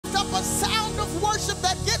a sound of worship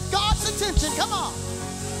that gets God's attention. Come on.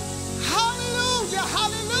 Hallelujah,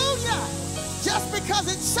 hallelujah. Just because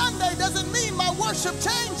it's Sunday doesn't mean my worship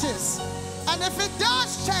changes. And if it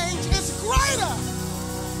does change, it's greater.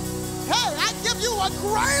 Hey, I give you a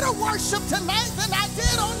greater worship tonight than I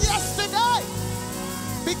did on yesterday.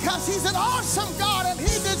 Because he's an awesome God and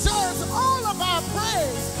he deserves all of our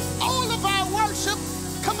praise, all of our worship.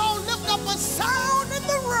 Come on, lift up a sound in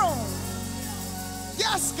the room.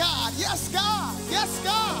 Yes, God, yes, God, yes,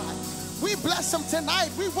 God. We bless him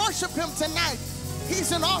tonight. We worship him tonight.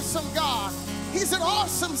 He's an awesome God. He's an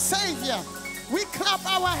awesome Savior. We clap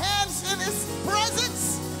our hands in his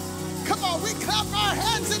presence. Come on, we clap our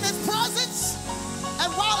hands in his presence.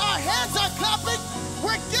 And while our hands are clapping,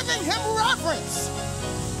 we're giving him reverence.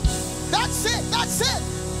 That's it, that's it.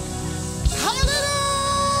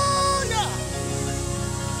 Hallelujah.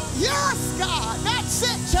 Yes, God, that's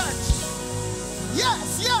it, church.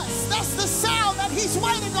 Yes, yes, that's the sound that he's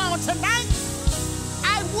waiting on tonight.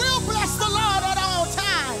 I will bless the Lord at all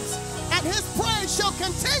times, and his praise shall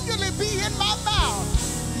continually be in my mouth.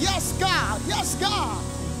 Yes, God, yes, God.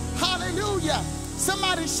 Hallelujah.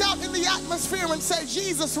 Somebody shout in the atmosphere and say,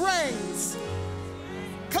 Jesus reigns.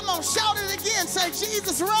 Come on, shout it again. Say,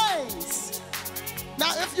 Jesus reigns.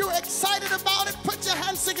 Now, if you're excited about it, put your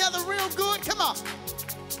hands together real good. Come on.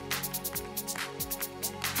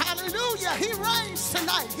 Hallelujah. He reigns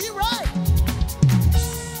tonight. He reigns.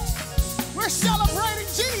 We're celebrating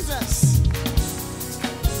Jesus.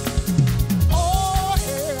 Oh,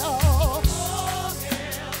 hail. Oh,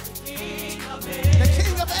 hail, the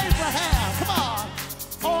King of Abraham. Come on.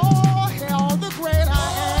 Oh, hail the great I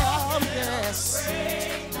am. Yes.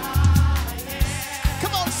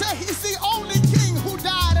 Come on, say he's the only king who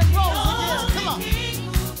died and rose again. Come on.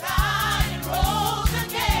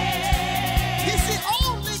 He's the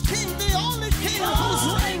only king whose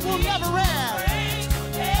reign will never end.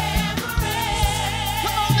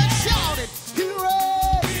 Come on, let's shout it. He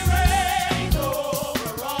reigns. He reigns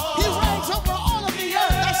over all. He reigns over all of the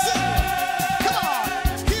earth. That's it. Come on.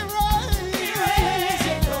 He reigns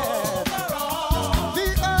over all the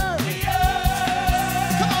earth.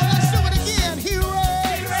 Come on, let's do it again. He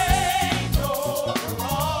reigns over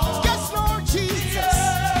all. Yes, Lord Jesus.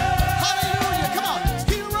 Hallelujah. Come on.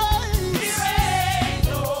 He reigns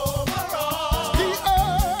over all the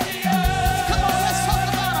earth. Come on, let's talk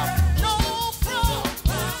about him. No throne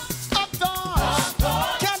of thorns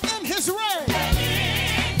can end his reign.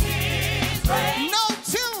 No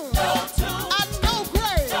tomb and no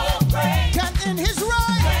grave can end his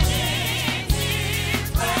reign.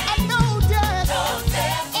 And no death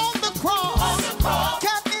on the cross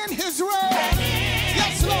can end his reign.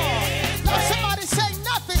 Yes, Lord. Now somebody say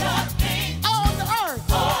nothing on earth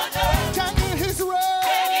can end his reign.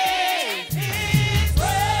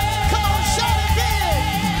 Come on, shout it big.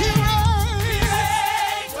 He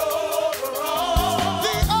reigns over all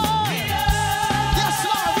the earth. Yes,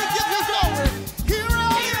 Lord, we give you glory. He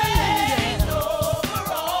reigns over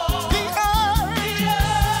all the earth.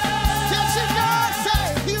 Yes, he does. Say,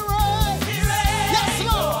 he reigns. Yes,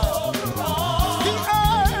 Lord. The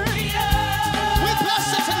earth. We bless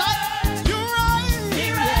you tonight. You reign.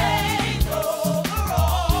 Over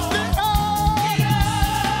all the earth.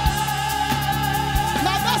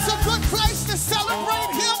 Now that's a good place to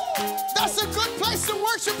celebrate him. That's a good place to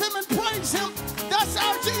worship him and praise him. That's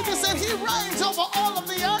our Jesus, and he reigns over all of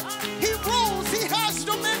the earth. He rules. He has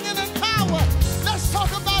dominion and power. Let's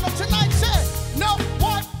talk about him tonight. Say, no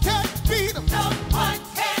one can beat him. No one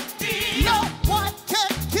can beat him. No one can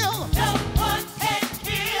kill him. No one can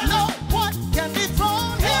kill him. No one can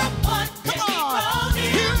dethrone him. Come on.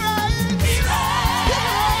 He reigns. He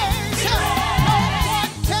reigns. No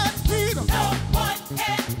one can beat him. No one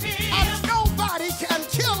can beat him. And nobody can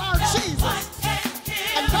kill our Jesus.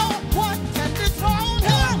 And no one can dethrone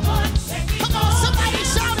him. Come on, somebody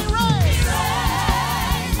shout it right.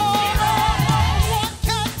 Oh, no one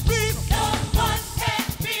can beat him. No one can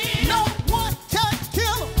beat him. No one can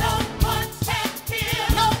kill him. No one can kill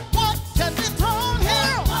him. No one can dethrone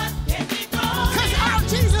him. Because our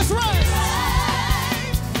Jesus reigns.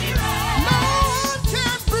 No one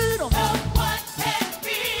can beat him. No one can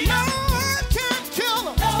beat him. No one can kill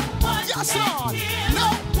him. Yes, Lord. No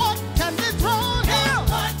one can dethrone him.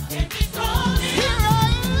 He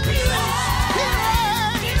reigns. He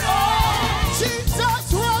reigns. Oh, Jesus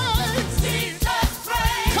reigns.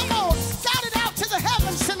 Come on, shout it out to the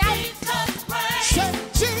heavens tonight. Say,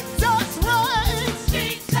 Jesus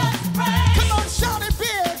reigns. Come on, shout it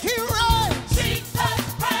big. He reigns.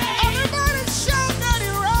 Everybody shout that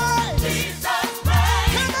he reigns.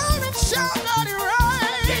 Come on and shout that he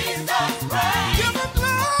reigns. Give him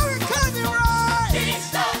glory.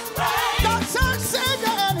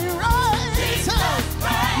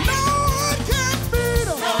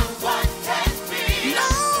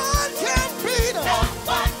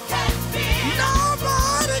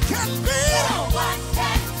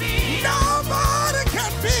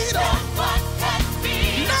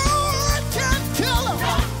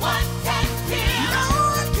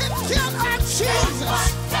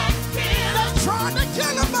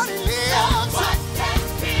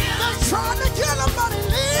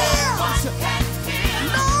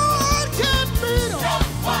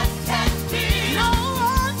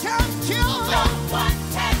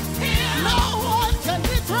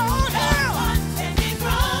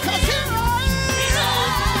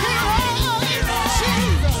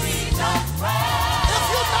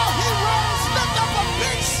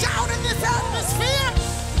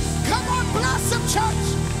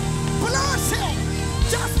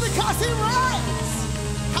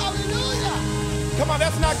 Come on,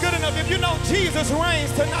 that's not good enough. If you know Jesus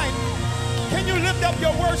reigns tonight, can you lift up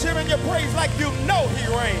your worship and your praise like you know he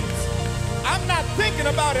reigns? I'm not thinking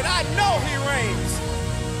about it. I know he reigns.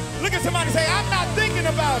 Look at somebody and say, I'm not thinking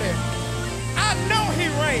about it. I know he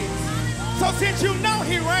reigns. So since you know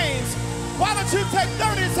he reigns, why don't you take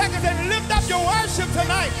 30 seconds and lift up your worship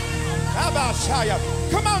tonight? How about Shia?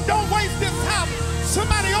 Come on, don't waste this time.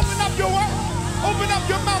 Somebody open up your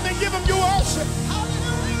mouth and give him your worship.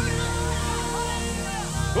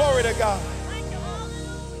 Glory to God.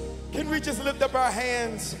 Can we just lift up our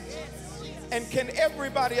hands? And can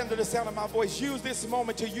everybody under the sound of my voice use this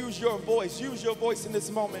moment to use your voice? Use your voice in this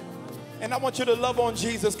moment. And I want you to love on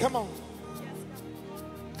Jesus. Come on.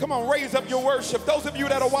 Come on, raise up your worship. Those of you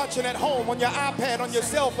that are watching at home on your iPad, on your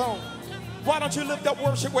cell phone, why don't you lift up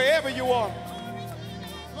worship wherever you are?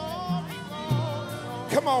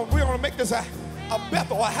 Come on, we're going to make this a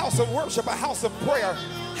Bethel, a house of worship, a house of prayer,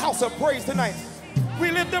 house of praise tonight. We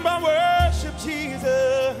lift up our worship,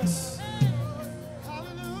 Jesus.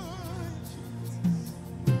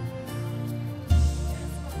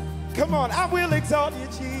 Come on, I will exalt you,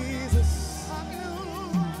 Jesus.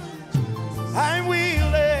 I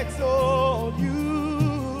will exalt you.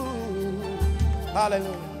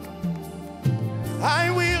 Hallelujah. I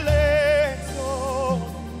will exalt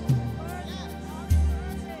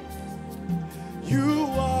you. You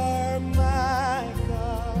are my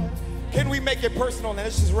God. Can we make it personal? Now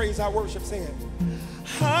let's just raise our worship. Say it.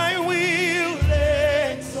 I will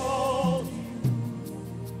exalt you.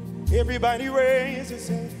 Everybody raise it.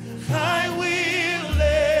 Say it. I will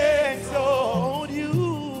exalt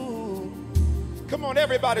you. Come on,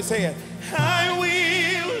 everybody say it. I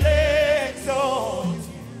will exalt you.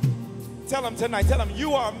 Tell them tonight, tell them,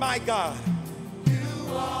 you are my God. You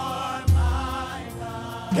are my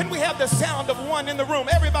God. Can we have the sound of one in the room?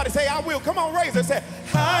 Everybody say, I will. Come on, raise it. Say,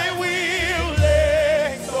 I will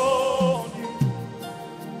exalt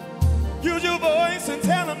you. Use your voice and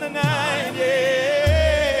tell them tonight,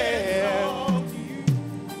 yeah.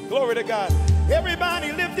 Glory to God.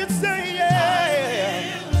 Everybody lift it, say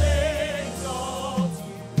yeah.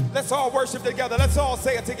 Let's all worship together. Let's all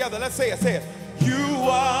say it together. Let's say it, say it. You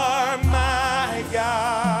are my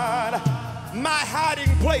God, my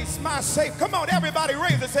hiding place, my safe. Come on, everybody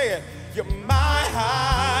raise it, say it. You're my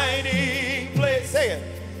hiding place. Say it.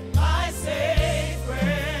 My safe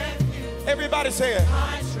refuge. Everybody say it.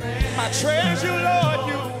 My treasure, Lord,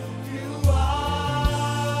 you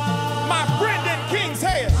are my friend and king.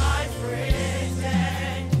 Say it. My friend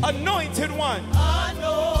and anointed one.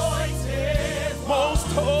 Anointed most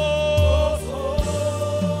holy.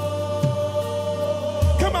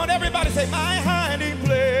 Come on, everybody say, my hiding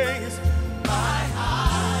place. My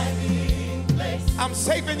hiding place. I'm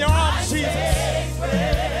safe in your arms,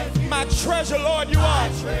 Jesus. My treasure, Lord, you are. My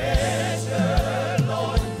treasure,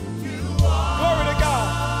 Lord, you are. Glory to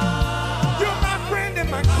God. You're my friend and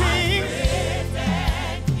my king.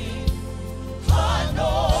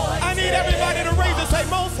 I need everybody to raise and say,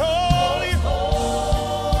 most holy.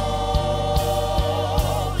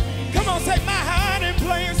 Come on, say, my hiding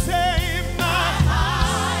place. Say, my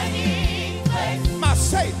hiding place. My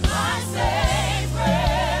safe. My safe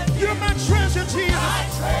refuge. You're my treasure, Jesus. My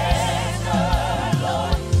treasure,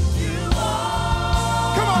 Lord, you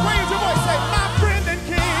are. Come on, raise your voice. Say, my friend and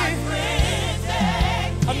king. My friend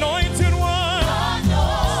and king. Anointed one.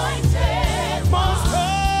 Anointed most holy.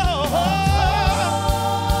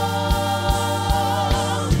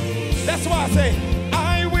 That's why I say,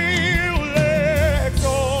 I will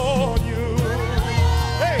exalt you.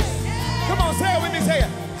 Hey, come on, say it with me, say it.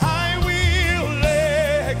 I will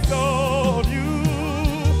exalt you.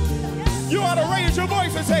 You ought to raise your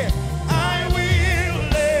voice and say it. I will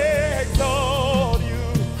exalt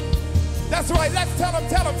you. That's right, let's tell them,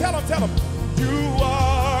 tell them, tell them, tell them. You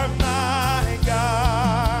are my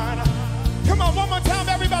God. Come on, one more time,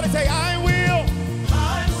 everybody say, I will.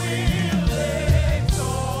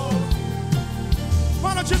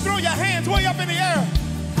 Why don't you throw your hands way up in the air?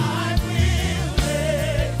 I will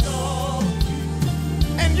exalt you.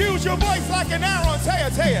 And use your voice like an arrow. Say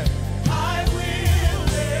it, say it. I will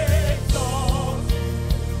exalt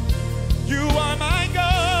you. You are my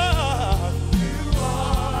God. You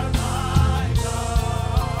are my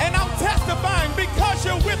God. And I'm testifying because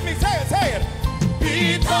you're with me. Say it, say it.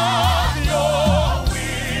 Because you're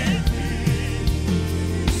with me.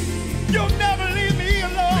 You'll never leave me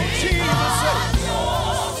alone, Jesus.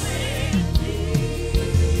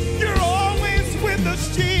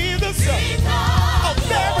 Jesus, a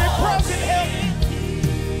very present help.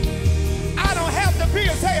 I don't have to be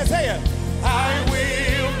a say it, say it. I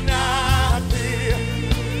will not be.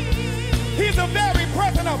 He's a very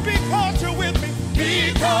present help because you're with me.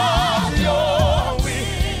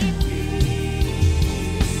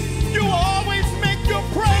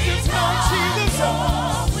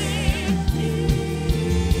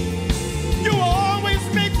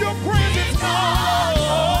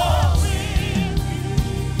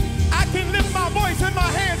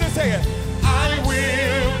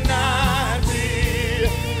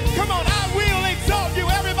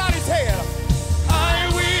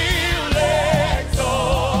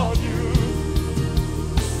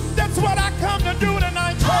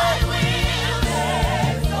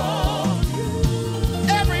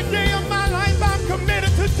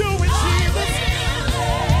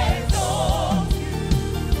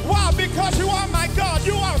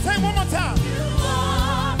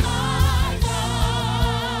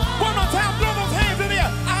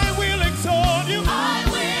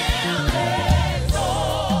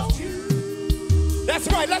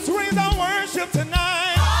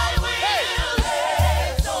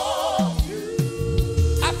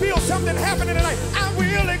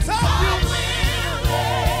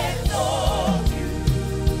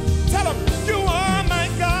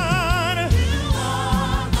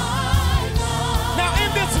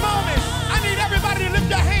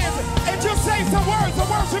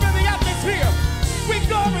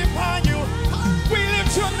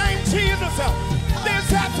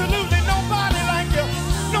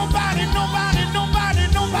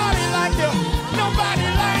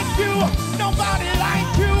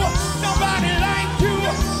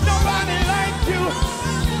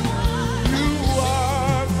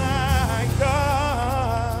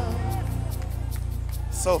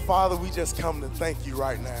 So, Father, we just come to thank you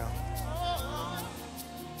right now.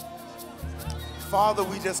 Father,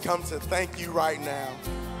 we just come to thank you right now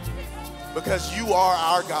because you are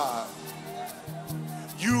our God.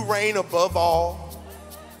 You reign above all,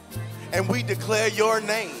 and we declare your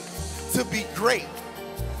name to be great,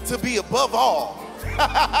 to be above all.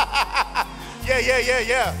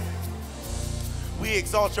 Yeah. We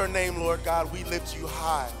exalt your name, Lord God. We lift you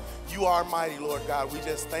high. You are mighty, Lord God. We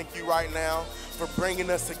just thank you right now for bringing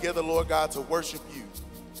us together, Lord God, to worship you,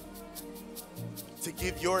 to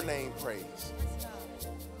give your name praise.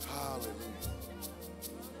 Hallelujah.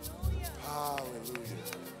 Hallelujah.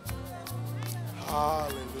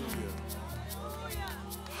 Hallelujah.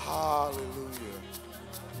 Hallelujah.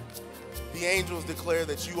 The angels declare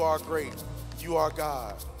that you are great. You are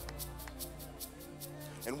God.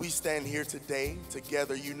 And we stand here today,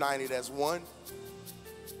 together, united as one,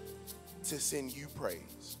 to send you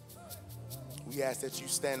praise. We ask that you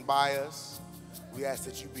stand by us. We ask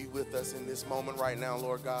that you be with us in this moment right now,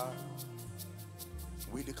 Lord God.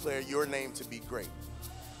 We declare your name to be great.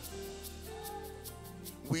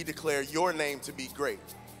 We declare your name to be great.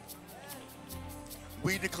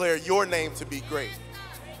 We declare your name to be great.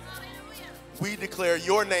 We declare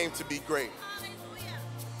your name to be great.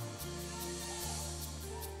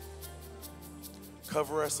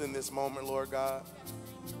 Cover us in this moment, Lord God.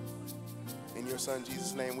 In your Son,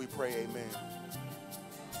 Jesus' name, we pray, amen.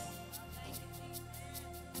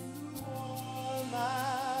 You are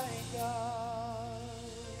my God.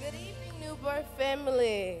 Good evening, New Birth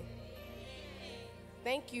family.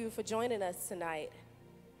 Thank you for joining us tonight.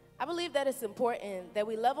 I believe that it's important that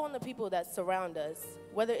we love on the people that surround us,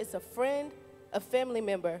 whether it's a friend, a family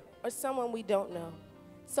member, or someone we don't know.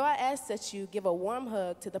 So I ask that you give a warm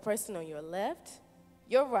hug to the person on your left,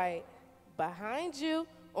 your right, behind you,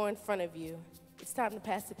 or in front of you. It's time to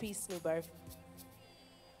pass the peace, New Birth.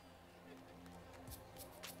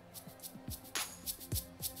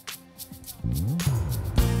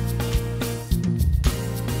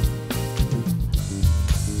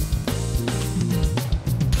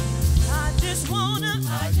 I just wanna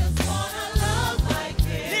love like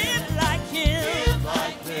him, live like him,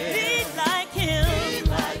 lead like him,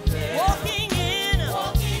 walking in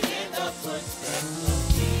the footsteps of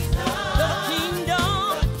Jesus. The kingdom,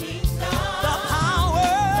 the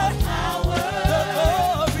power, the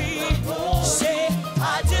glory. Say,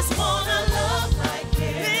 I just wanna love like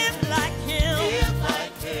him, live like him,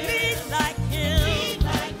 lead like him,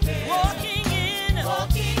 walking in the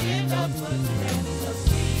footsteps of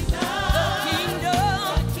Jesus. The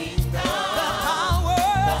kingdom, the power,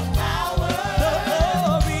 the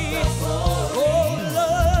glory. Oh,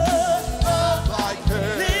 love Like her.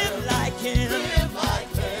 live like him,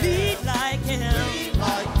 lead like him,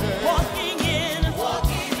 walking in the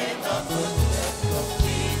footsteps of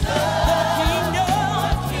Jesus. The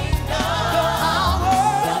kingdom, the power,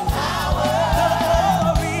 the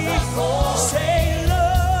glory. Say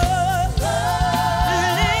love,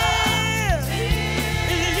 live,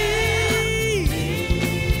 lead.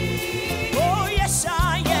 Oh yes I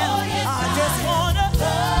am. I just wanna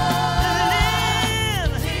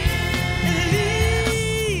live,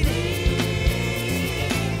 lead.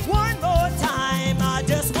 One more time. I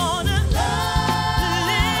just wanna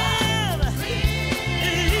live,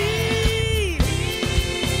 lead.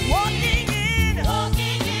 Walking in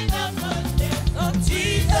the footsteps of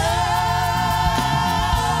Jesus.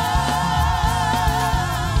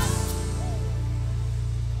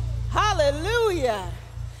 Hallelujah.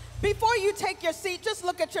 Before you take your seat, just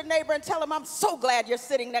look at your neighbor and tell him, I'm so glad you're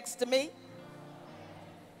sitting next to me.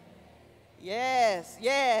 Yes,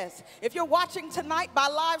 yes. If you're watching tonight by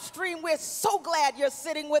live stream, we're so glad you're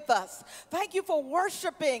sitting with us. Thank you for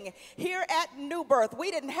worshiping here at New Birth. We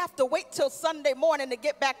didn't have to wait till Sunday morning to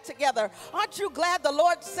get back together. Aren't you glad the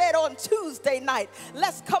Lord said on Tuesday night,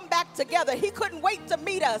 let's come back together? He couldn't wait to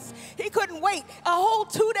meet us. He couldn't wait a whole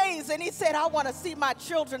 2 days, and he said, I want to see my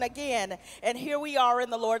children again. And here we are in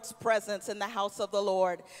the Lord's presence in the house of the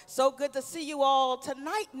Lord. So good to see you all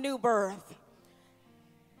tonight, New Birth.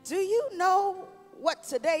 Do you know what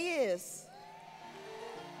today is?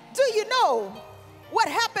 Do you know what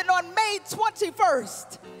happened on May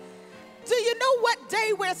 21st? Do you know what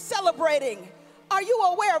day we're celebrating? Are you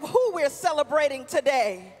aware of who we're celebrating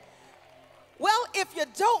today? Well, if you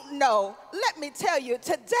don't know, let me tell you,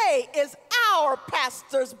 today is our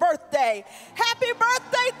pastor's birthday. Happy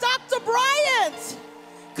birthday, Dr. Bryant.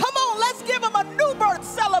 Come on, let's give him a New Birth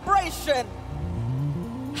celebration.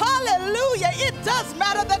 Hallelujah. It does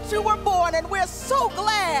matter that you were born, and we're so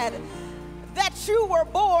glad that you were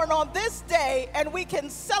born on this day, and we can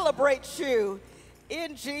celebrate you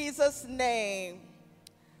in Jesus' name.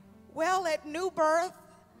 Well, at New Birth,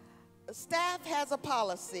 staff has a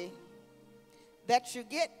policy that you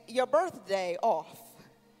get your birthday off.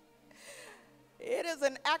 It is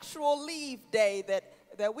an actual leave day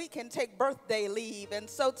that we can take birthday leave. And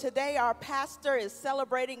so today our pastor is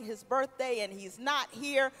celebrating his birthday and he's not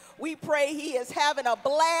here. We pray he is having a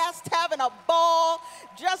blast, having a ball.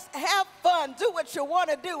 Just have fun. Do what you want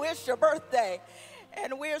to do. It's your birthday.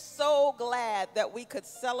 And we're so glad that we could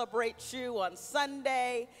celebrate you on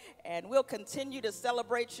Sunday, and we'll continue to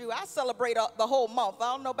celebrate you. I celebrate the whole month.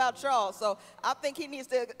 I don't know about y'all, so I think he needs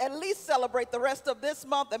to at least celebrate the rest of this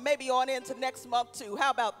month and maybe on into next month too.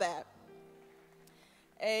 How about that?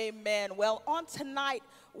 Amen. Well, on tonight,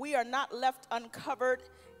 we are not left uncovered.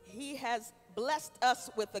 He has blessed us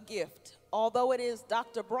with a gift. Although it is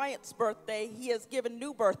Dr. Bryant's birthday, he has given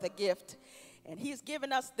New Birth a gift, and he's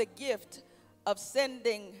given us the gift of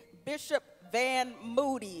sending Bishop Van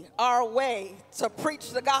Moody our way to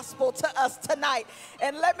preach the gospel to us tonight.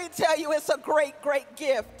 And let me tell you, it's a great, great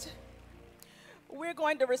gift. We're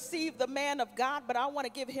going to receive the man of God, but I want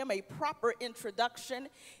to give him a proper introduction.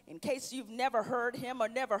 In case you've never heard him or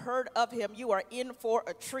never heard of him, you are in for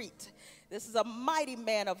a treat. This is a mighty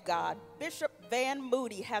man of God. Bishop Van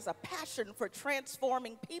Moody has a passion for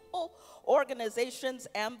transforming people, organizations,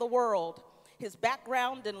 and the world. His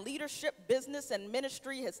background in leadership, business, and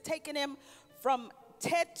ministry has taken him from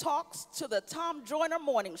TED Talks to the Tom Joyner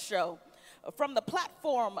Morning Show, from the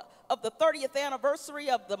platform of the 30th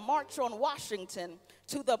anniversary of the March on Washington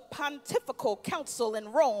to the Pontifical Council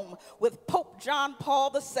in Rome with Pope John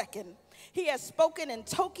Paul II. He has spoken in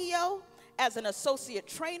Tokyo as an associate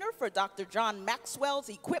trainer for Dr. John Maxwell's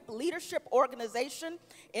Equip Leadership Organization,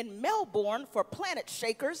 in Melbourne for Planet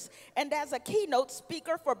Shakers, and as a keynote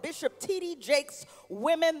speaker for Bishop T.D. Jakes'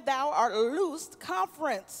 Women Thou Art Loosed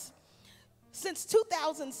conference. Since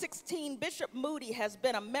 2016, Bishop Moody has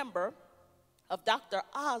been a member of Dr.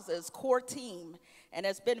 Oz's core team and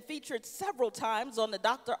has been featured several times on the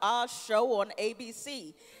Dr. Oz show on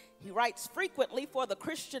ABC. He writes frequently for the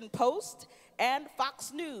Christian Post and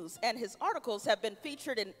Fox News, and his articles have been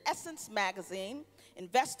featured in Essence Magazine,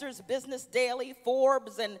 Investors Business Daily,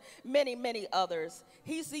 Forbes, and many, many others.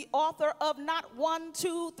 He's the author of not 1,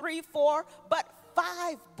 2, 3, 4, but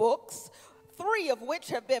 5 books, 3 of which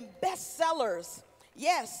have been bestsellers.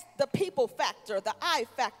 Yes, The People Factor, The I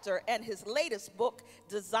Factor, and his latest book,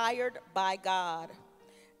 Desired by God.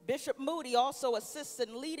 Bishop Moody also assists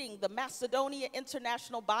in leading the Macedonia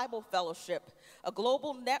International Bible Fellowship, a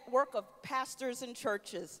global network of pastors and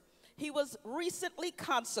churches. He was recently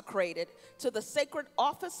consecrated to the sacred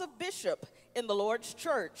office of bishop in the Lord's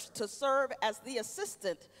Church to serve as the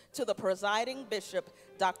assistant to the presiding bishop,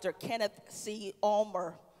 Dr. Kenneth C.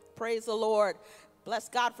 Ulmer. Praise the Lord. Bless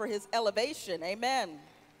God for his elevation. Amen.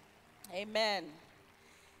 Amen.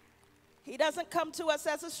 He doesn't come to us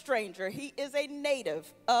as a stranger. He is a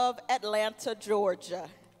native of Atlanta, Georgia.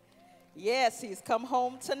 Yes, he's come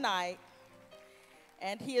home tonight.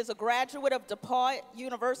 And he is a graduate of DePaul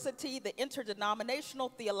University, the Interdenominational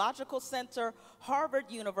Theological Center, Harvard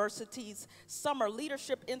University's Summer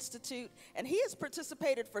Leadership Institute, and he has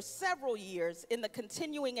participated for several years in the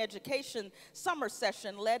continuing education summer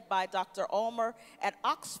session led by Dr. Ulmer at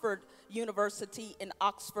Oxford University in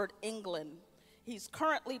Oxford, England. He's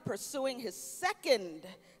currently pursuing his 2nd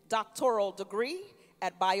doctoral degree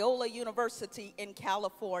at Biola University in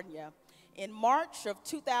California. In March of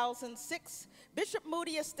 2006, Bishop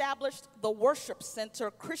Moody established the Worship Center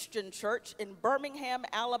Christian Church in Birmingham,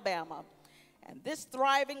 Alabama. And this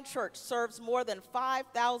thriving church serves more than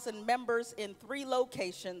 5,000 members in 3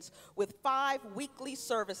 locations with 5 weekly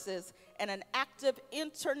services and an active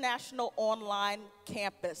international online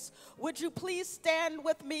campus. Would you please stand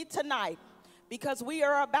with me tonight? Because we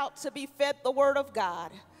are about to be fed the word of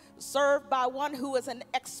God, served by one who is an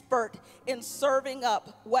expert in serving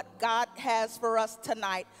up what God has for us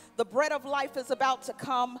tonight. The bread of life is about to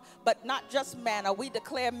come, but not just manna. We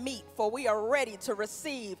declare meat, for we are ready to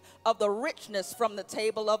receive of the richness from the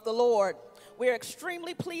table of the Lord. We're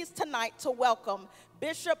extremely pleased tonight to welcome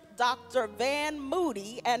Bishop Dr. Van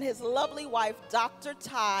Moody and his lovely wife, Dr.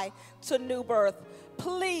 Ty, to New Birth.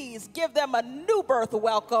 Please give them a New Birth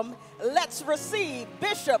welcome. Let's receive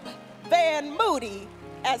Bishop Van Moody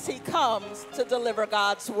as he comes to deliver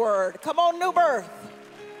God's word. Come on, New Birth.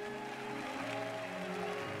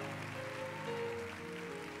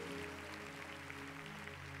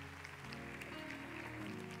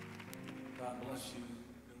 God bless you,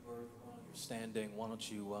 New Birth. While you're standing, why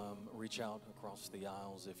don't you reach out across the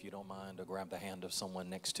aisles, if you don't mind, or grab the hand of someone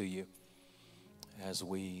next to you as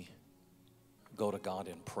we go to God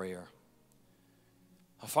in prayer.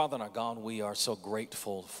 Our Father and our God, we are so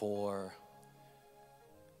grateful for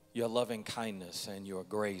your loving kindness and your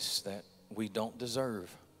grace that we don't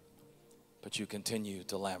deserve, but you continue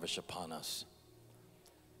to lavish upon us.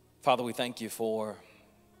 Father, we thank you for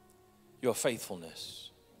your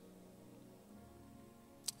faithfulness.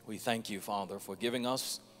 We thank you, Father, for giving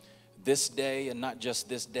us this day, and not just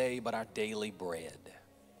this day, but our daily bread.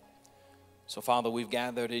 So, Father, we've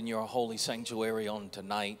gathered in your holy sanctuary on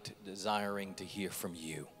tonight, desiring to hear from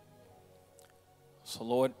you. So,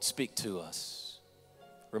 Lord, speak to us.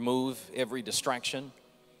 Remove every distraction,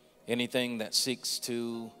 anything that seeks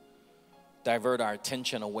to divert our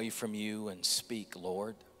attention away from you, and speak,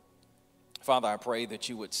 Lord. Father, I pray that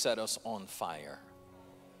you would set us on fire.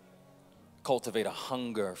 Cultivate a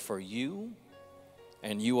hunger for you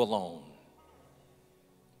and you alone.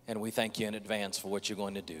 And we thank you in advance for what you're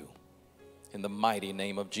going to do. In the mighty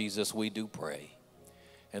name of Jesus, we do pray.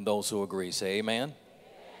 And those who agree say amen.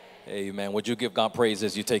 Amen. Amen. Would you give God praise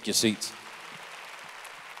as you take your seats?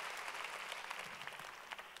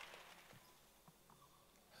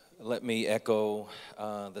 Let me echo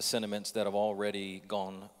the sentiments that have already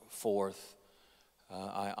gone forth.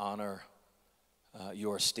 I honor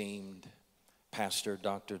your esteemed Pastor,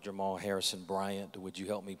 Dr. Jamal-Harrison Bryant. Would you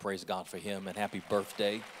help me praise God for him, and happy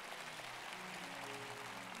birthday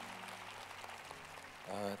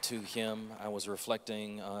to him. I was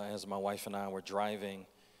reflecting as my wife and I were driving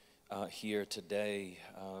here today.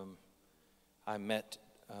 I met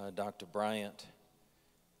Dr. Bryant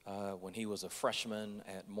when he was a freshman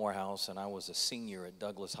at Morehouse, and I was a senior at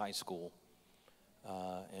Douglas High School.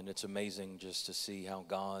 And it's amazing just to see how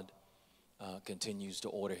God continues to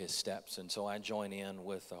order his steps. And so I join in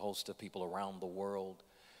with a host of people around the world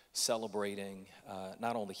celebrating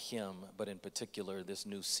not only him, but in particular this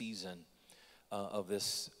new season of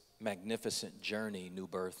this magnificent journey, New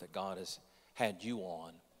Birth, that God has had you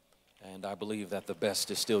on. And I believe that the best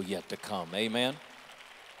is still yet to come. Amen.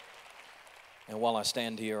 And while I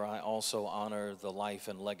stand here, I also honor the life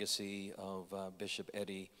and legacy of Bishop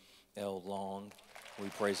Eddie L. Long. We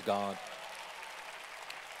praise God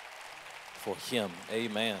for him.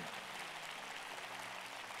 Amen.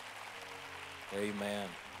 Amen.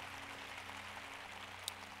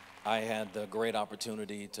 I had the great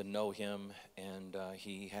opportunity to know him, and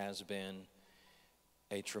he has been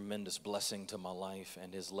a tremendous blessing to my life,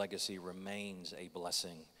 and his legacy remains a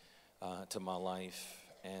blessing to my life.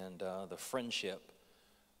 And the friendship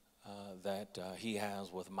that he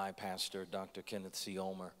has with my pastor, Dr. Kenneth C.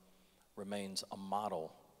 Omer, remains a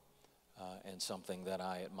model and something that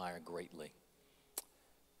I admire greatly.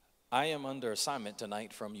 I am under assignment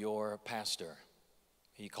tonight from your pastor.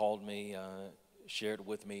 He called me, shared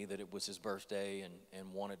with me that it was his birthday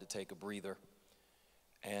and wanted to take a breather,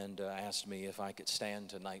 and asked me if I could stand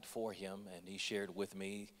tonight for him. And he shared with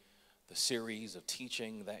me the series of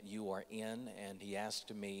teaching that you are in, and he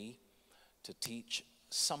asked me to teach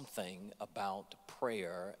something about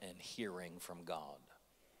prayer and hearing from God.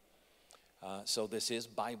 So this is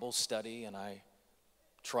Bible study, and I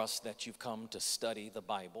trust that you've come to study the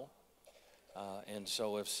Bible. And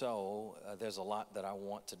so if so, there's a lot that I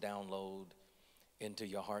want to download into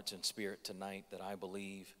your hearts and spirit tonight that I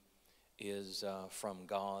believe is from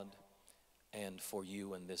God and for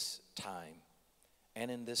you in this time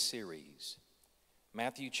and in this series.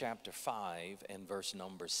 Matthew chapter 5 and verse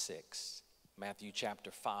number 6. Matthew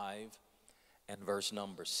chapter 5 and verse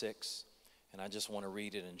number 6. And I just want to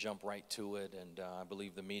read it and jump right to it. And I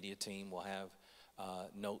believe the media team will have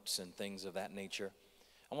notes and things of that nature.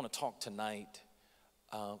 I want to talk tonight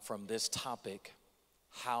from this topic: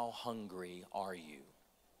 how hungry are you?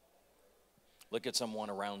 Look at someone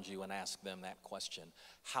around you and ask them that question.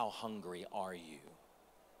 How hungry are you?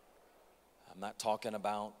 I'm not talking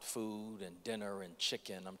about food and dinner and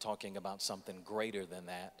chicken. I'm talking about something greater than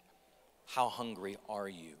that. How hungry are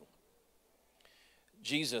you?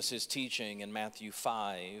 Jesus is teaching in Matthew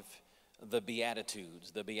 5 the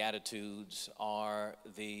Beatitudes. The Beatitudes are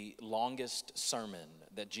the longest sermon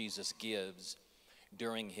that Jesus gives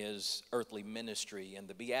during his earthly ministry. And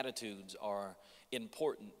the Beatitudes are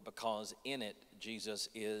important because in it, Jesus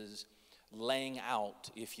is laying out,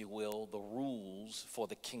 if you will, the rules for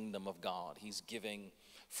the kingdom of God. He's giving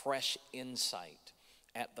fresh insight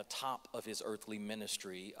at the top of his earthly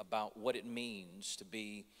ministry about what it means to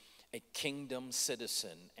be a kingdom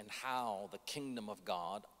citizen and how the kingdom of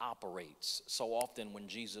God operates. So often when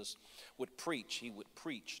Jesus would preach, he would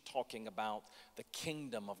preach talking about the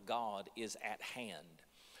kingdom of God is at hand.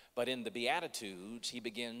 But in the Beatitudes, he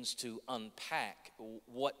begins to unpack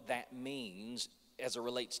what that means as it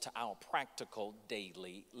relates to our practical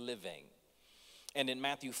daily living. And in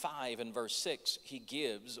Matthew 5 and verse 6, he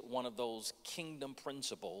gives one of those kingdom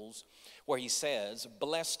principles where he says,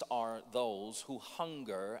 blessed are those who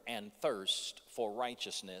hunger and thirst for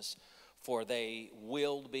righteousness, for they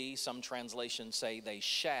will be, some translations say, they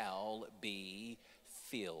shall be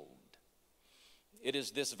filled. It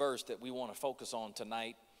is this verse that we want to focus on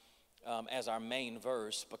tonight as our main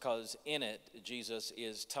verse, because in it, Jesus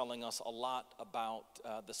is telling us a lot about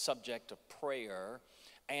the subject of prayer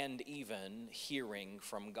and even hearing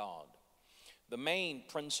from God. The main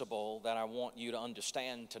principle that I want you to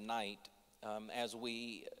understand tonight as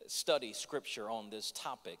we study scripture on this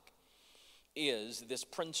topic is this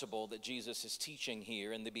principle that Jesus is teaching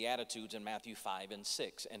here in the Beatitudes in Matthew 5 and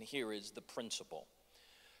 6. And here is the principle.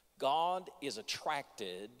 God is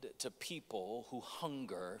attracted to people who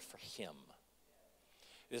hunger for him.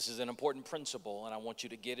 This is an important principle, and I want you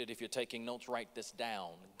to get it. If you're taking notes, write this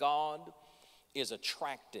down. God is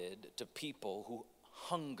attracted to people who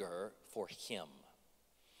hunger for him.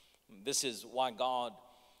 This is why God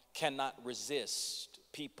cannot resist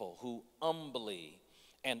people who humbly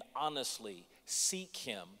and honestly seek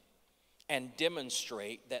him and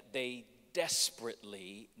demonstrate that they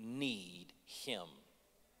desperately need him.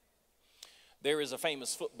 There is a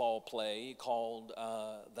famous football play called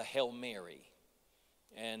the Hail Mary.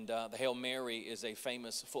 And the Hail Mary is a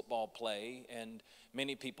famous football play, and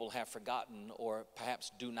many people have forgotten or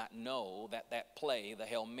perhaps do not know that that play, the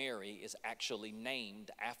Hail Mary, is actually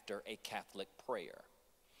named after a Catholic prayer.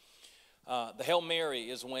 The Hail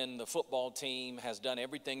Mary is when the football team has done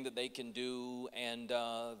everything that they can do, and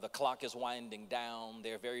the clock is winding down.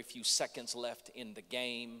 There are very few seconds left in the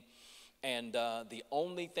game. And the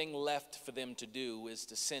only thing left for them to do is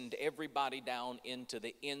to send everybody down into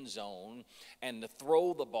the end zone and to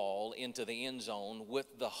throw the ball into the end zone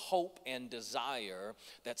with the hope and desire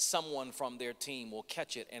that someone from their team will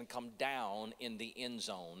catch it and come down in the end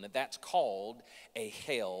zone. That's called a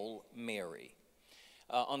Hail Mary.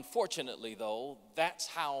 Unfortunately, though, that's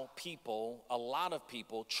how a lot of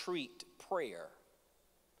people treat prayer.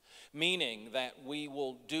 Meaning that we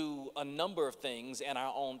will do a number of things in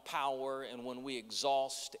our own power, and when we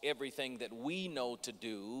exhaust everything that we know to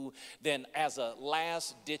do, then as a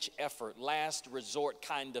last-ditch effort, last resort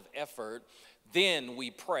kind of effort, then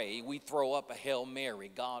we pray, we throw up a Hail Mary,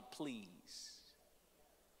 God, please.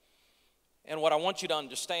 And what I want you to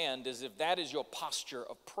understand is if that is your posture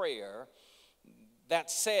of prayer, that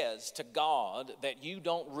says to God that you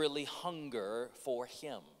don't really hunger for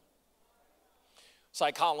him.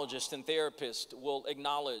 Psychologists and therapists will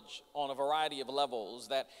acknowledge on a variety of levels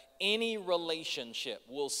that any relationship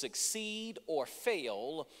will succeed or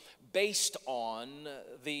fail based on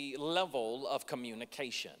the level of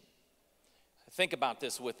communication. Think about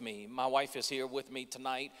this with me. My wife is here with me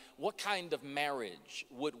tonight. What kind of marriage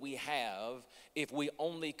would we have if we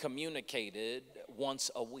only communicated once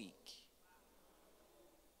a week?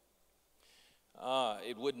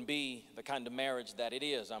 It wouldn't be the kind of marriage that it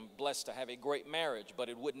is. I'm blessed to have a great marriage, but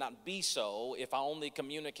it would not be so if I only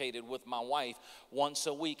communicated with my wife once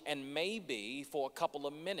a week, and maybe for a couple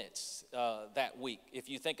of minutes that week. If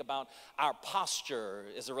you think about our posture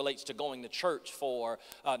as it relates to going to church for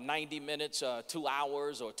 90 minutes, 2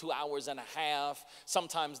 hours, or 2 hours and a half,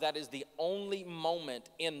 sometimes that is the only moment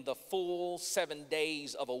in the full 7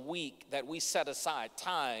 days of a week that we set aside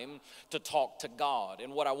time to talk to God.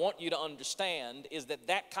 And what I want you to understand is that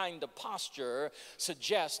that kind of posture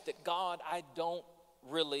suggests that, God, I don't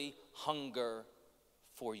really hunger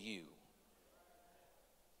for you.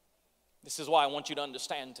 This is why I want you to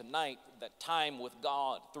understand tonight that time with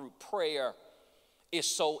God through prayer is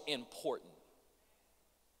so important.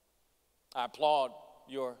 I applaud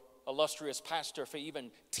your illustrious pastor for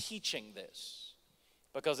even teaching this,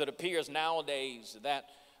 because it appears nowadays that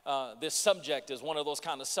this subject is one of those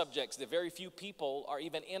kind of subjects that very few people are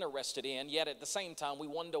even interested in, yet at the same time we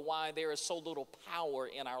wonder why there is so little power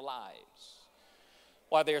in our lives,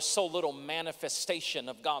 why there's so little manifestation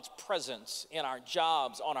of God's presence in our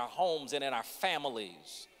jobs, on our homes, and in our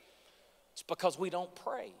families. It's because we don't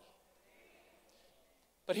pray.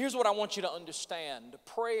 But here's what I want you to understand.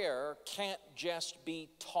 Prayer can't just be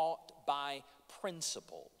taught by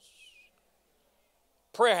principles.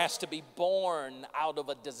 Prayer has to be born out of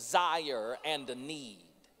a desire and a need.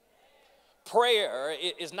 Prayer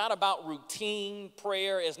is not about routine.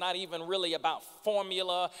 Prayer is not even really about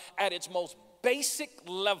formula. At its most basic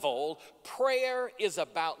level, prayer is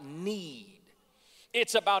about need.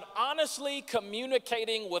 It's about honestly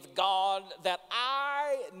communicating with God that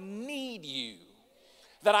I need you,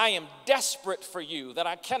 that I am desperate for you, that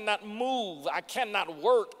I cannot move, I cannot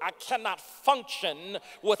work, I cannot function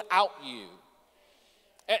without you.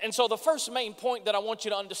 And so the first main point that I want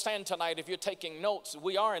you to understand tonight, if you're taking notes,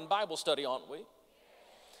 we are in Bible study, aren't we?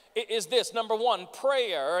 Is this: number one,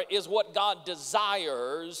 prayer is what God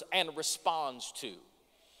desires and responds to.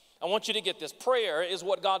 I want you to get this. Prayer is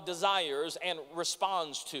what God desires and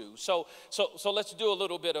responds to. So let's do a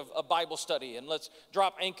little bit of a Bible study, and let's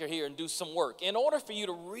drop anchor here and do some work. In order for you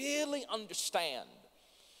to really understand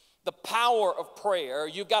the power of prayer,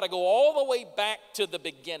 you've got to go all the way back to the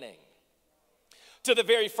beginning, to the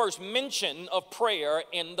very first mention of prayer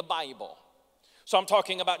in the Bible. So I'm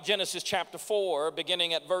talking about Genesis chapter 4,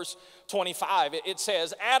 beginning at verse 25. It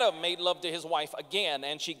says, Adam made love to his wife again,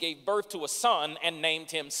 and she gave birth to a son and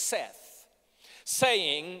named him Seth,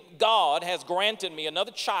 saying, God has granted me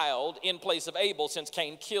another child in place of Abel, since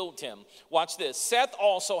Cain killed him. Watch this. Seth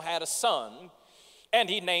also had a son, and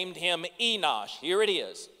he named him Enosh. Here it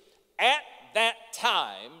is. At that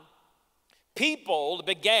time, people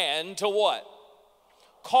began to what?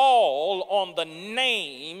 Call on the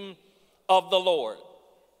name of the Lord.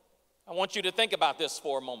 I want you to think about this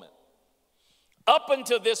for a moment. Up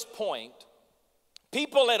until this point,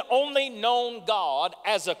 people had only known God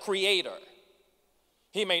as a creator.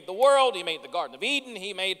 He made the world, he made the Garden of Eden,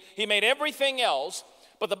 he made everything else.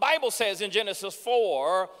 But the Bible says in Genesis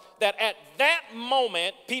 4 that at that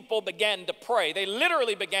moment, people began to pray. They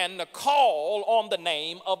literally began to call on the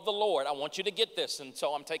name of the Lord. I want you to get this, and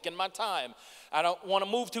so I'm taking my time. I don't want to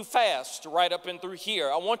move too fast right up and through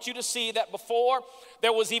here. I want you to see that before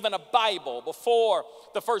there was even a Bible, before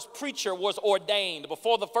the first preacher was ordained,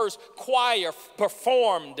 before the first choir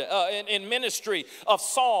performed in ministry of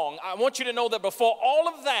song, I want you to know that before all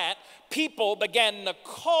of that, people began to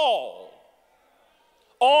call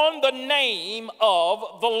on the name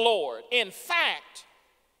of the Lord. In fact,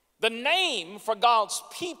 the name for God's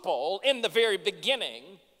people in the very beginning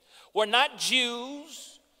were not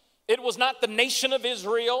Jews. It was not the nation of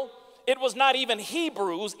Israel. It was not even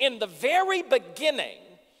Hebrews. In the very beginning,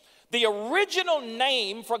 the original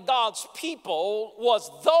name for God's people was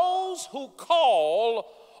those who call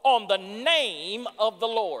on the name of the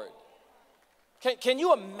Lord. Can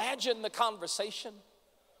you imagine the conversation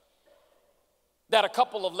that a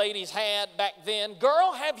couple of ladies had back then?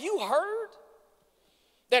 Girl, have you heard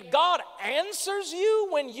that God answers you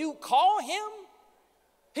when you call him?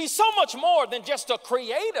 He's so much more than just a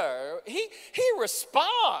creator. He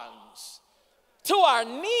responds to our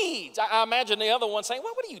needs. I imagine the other one saying,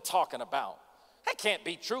 well, what are you talking about? That can't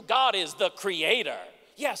be true. God is the creator.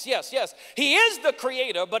 Yes. He is the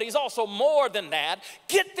creator, but he's also more than that.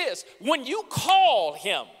 Get this. When you call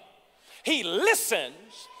him, he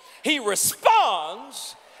listens, he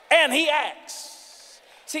responds, and he acts.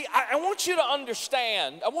 See, I want you to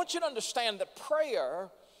understand that prayer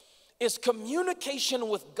is communication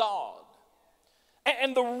with God.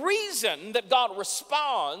 And the reason that God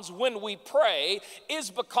responds when we pray is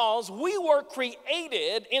because we were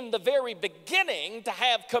created in the very beginning to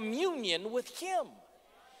have communion with him.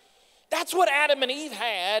 That's what Adam and Eve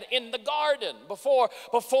had in the garden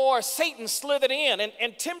before Satan slithered in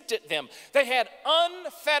and tempted them. They had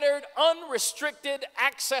unfettered, unrestricted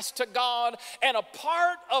access to God, and a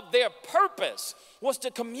part of their purpose was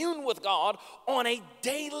to commune with God on a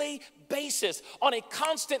daily basis, on a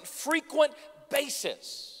constant, frequent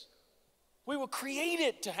basis. We were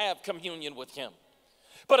created to have communion with him.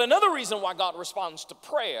 But another reason why God responds to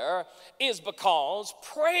prayer is because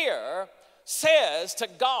prayer says to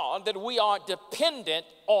God that we are dependent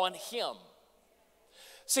on him.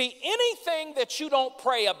 See, anything that you don't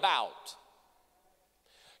pray about,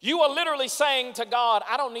 you are literally saying to God,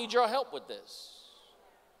 I don't need your help with this.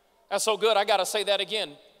 That's so good, I got to say that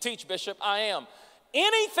again. Teach, Bishop, I am.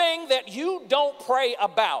 Anything that you don't pray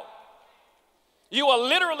about, you are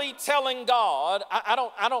literally telling God,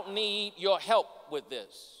 I don't need your help with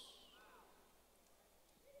this.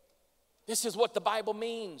 This is what the Bible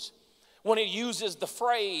means when it uses the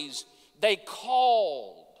phrase, they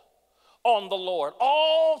called on the Lord.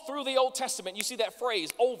 All through the Old Testament, you see that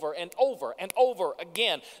phrase over and over and over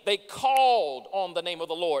again. They called on the name of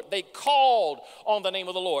the Lord. They called on the name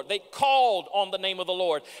of the Lord. They called on the name of the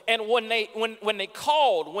Lord. And when they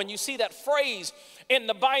called, when you see that phrase in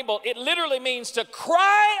the Bible, it literally means to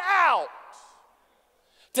cry out,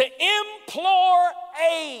 to implore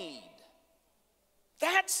aid.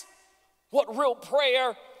 That's what real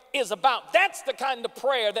prayer is about. That's the kind of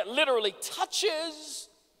prayer that literally touches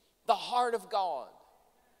the heart of God.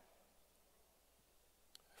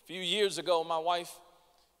 A few years ago, my wife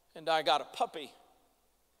and I got a puppy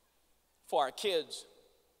for our kids.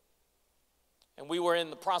 And we were in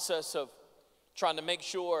the process of trying to make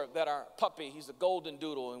sure that our puppy, he's a golden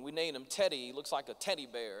doodle, and we named him Teddy. He looks like a teddy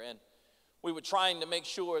bear. And We were trying to make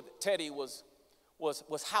sure that Teddy was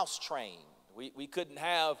house trained. We couldn't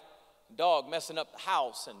have a dog messing up the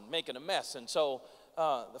house and making a mess. And so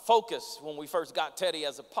the focus when we first got Teddy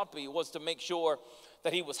as a puppy was to make sure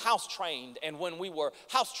that he was house trained. And when we were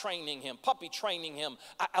house training him, puppy training him,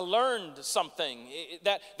 I learned something,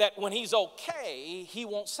 that when he's okay, he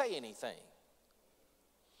won't say anything.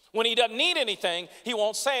 When he doesn't need anything, he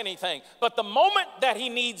won't say anything. But the moment that he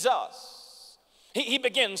needs us, he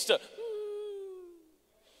begins to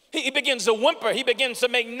whimper. He begins to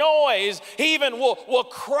make noise. He even will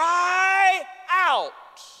cry out.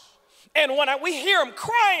 And when we hear him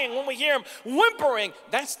crying, when we hear him whimpering,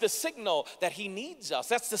 that's the signal that he needs us.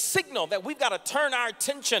 That's the signal that we've got to turn our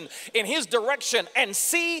attention in his direction and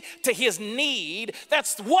see to his need.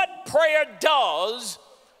 That's what prayer does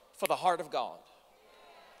for the heart of God.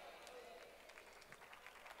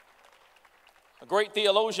 A great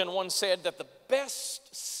theologian once said that the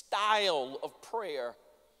best style of prayer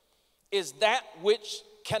is that which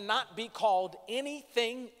cannot be called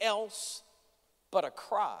anything else but a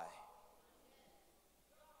cry.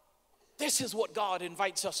 This is what God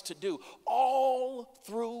invites us to do all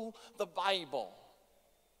through the Bible.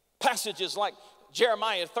 Passages like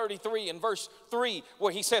Jeremiah 33 and verse 3,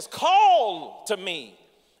 where he says, "Call to me,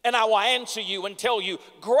 and I will answer you and tell you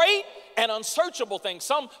great and unsearchable things."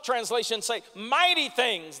 Some translations say mighty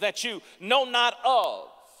things that you know not of.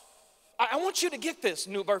 I want you to get this,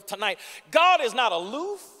 New Birth, tonight. God is not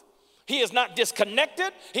aloof. He is not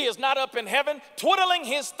disconnected. He is not up in heaven twiddling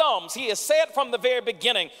his thumbs. He has said from the very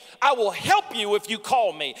beginning, I will help you if you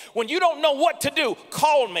call me. When you don't know what to do,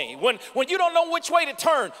 call me. When you don't know which way to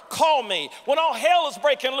turn, call me. When all hell is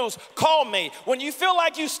breaking loose, call me. When you feel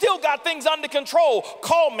like you still got things under control,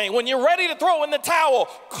 call me. When you're ready to throw in the towel,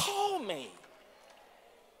 call me.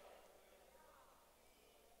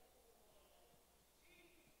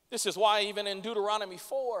 This is why even in Deuteronomy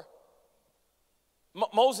 4,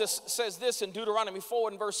 Moses says this in Deuteronomy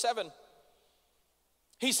 4 and verse 7.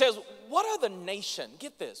 He says, what other nation,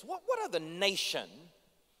 get this, what other nation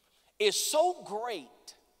is so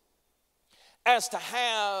great as to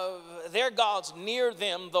have their gods near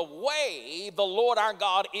them the way the Lord our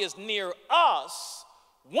God is near us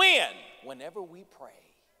whenever we pray?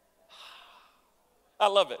 I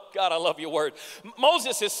love it. God, I love your word.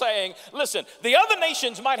 Moses is saying, listen, the other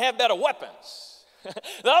nations might have better weapons.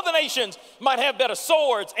 The other nations might have better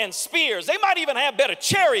swords and spears. They might even have better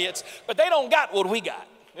chariots, but they don't got what we got.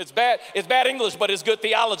 It's bad English, but it's good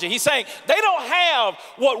theology. He's saying they don't have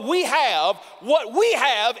what we have. What we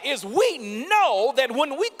have is we know that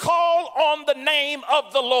when we call on the name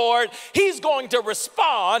of the Lord, he's going to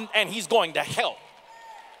respond and he's going to help.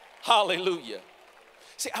 Hallelujah.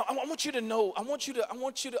 See, I want you to know, I want you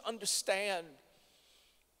to understand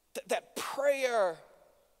that prayer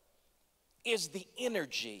is the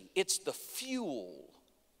energy, it's the fuel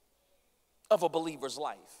of a believer's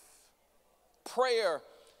life. Prayer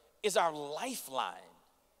is our lifeline.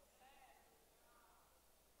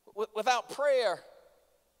 Without prayer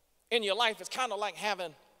in your life, it's kind of like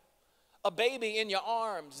having a baby in your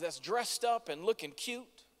arms that's dressed up and looking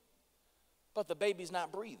cute, but the baby's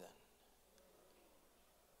not breathing.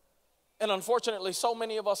 And unfortunately, so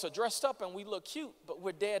many of us are dressed up and we look cute, but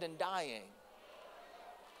we're dead and dying.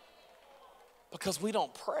 Because we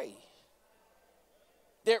don't pray.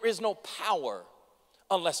 There is no power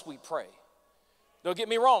unless we pray. Don't get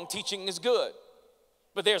me wrong, teaching is good,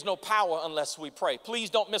 but there's no power unless we pray. Please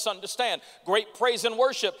don't misunderstand. Great praise and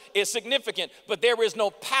worship is significant, but there is no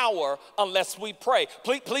power unless we pray.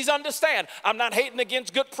 Please understand, I'm not hating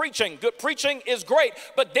against good preaching. Good preaching is great,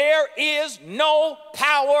 but there is no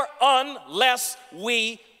power unless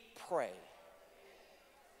we pray.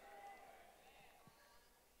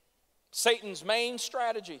 Satan's main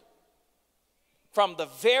strategy from the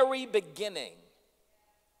very beginning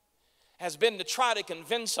has been to try to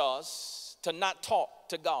convince us to not talk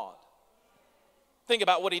to God. Think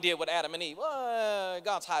about what he did with Adam and Eve. Well,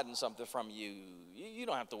 God's hiding something from you. You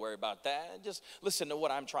don't have to worry about that. Just listen to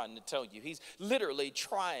what I'm trying to tell you. He's literally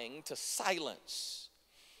trying to silence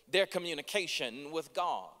their communication with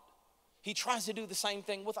God. He tries to do the same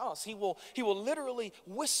thing with us. He will literally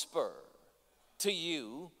whisper to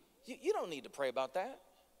you, you don't need to pray about that.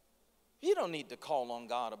 You don't need to call on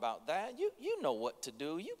God about that. You know what to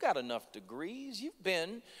do. You got enough degrees. You've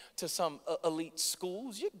been to some elite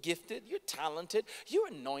schools. You're gifted. You're talented. You're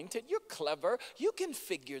anointed. You're clever. You can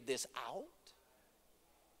figure this out.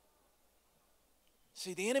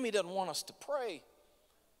 See, the enemy doesn't want us to pray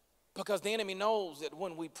because the enemy knows that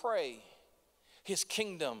when we pray, his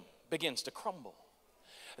kingdom begins to crumble.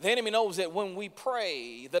 The enemy knows that when we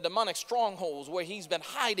pray, the demonic strongholds where he's been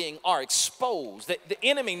hiding are exposed. The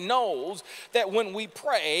enemy knows that when we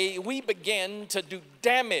pray, we begin to do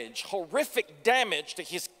damage, horrific damage to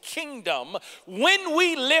his kingdom when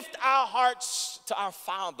we lift our hearts to our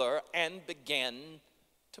Father and begin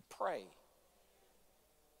to pray.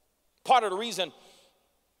 Part of the reason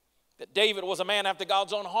that David was a man after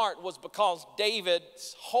God's own heart was because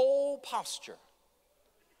David's whole posture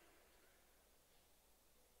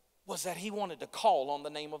was that he wanted to call on the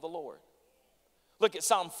name of the Lord. Look at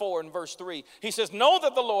Psalm 4 and verse 3. He says, know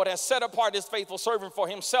that the Lord has set apart his faithful servant for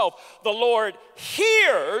himself. The Lord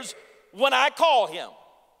hears when I call him.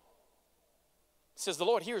 He says, the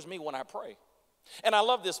Lord hears me when I pray. And I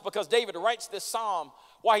love this because David writes this psalm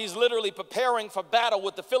while he's literally preparing for battle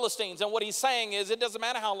with the Philistines. And what he's saying is, it doesn't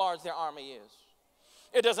matter how large their army is.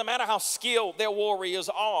 It doesn't matter how skilled their warriors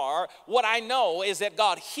are. What I know is that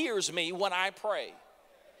God hears me when I pray.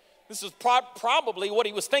 This is probably what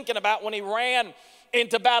he was thinking about when he ran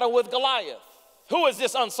into battle with Goliath. Who is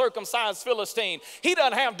this uncircumcised Philistine? He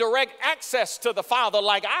doesn't have direct access to the Father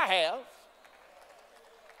like I have.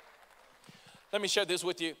 Let me share this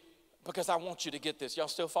with you because I want you to get this. Y'all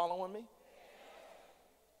still following me?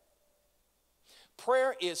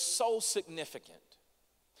 Prayer is so significant.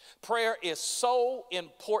 Prayer is so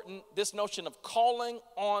important. This notion of calling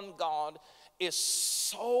on God is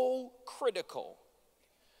so critical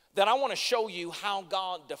that I want to show you how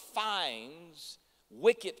God defines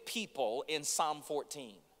wicked people in Psalm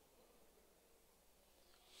 14.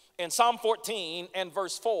 In Psalm 14 and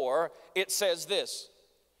verse 4, it says this,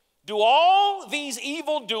 do all these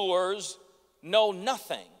evildoers know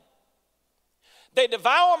nothing? They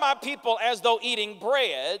devour my people as though eating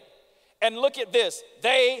bread, and look at this,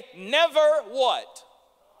 they never what?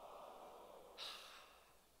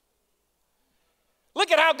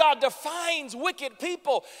 Look at how God defines wicked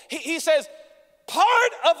people. He says,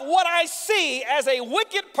 part of what I see as a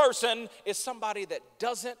wicked person is somebody that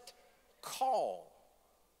doesn't call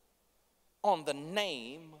on the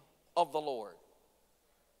name of the Lord.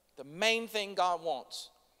 The main thing God wants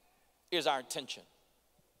is our attention.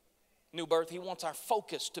 New Birth, he wants our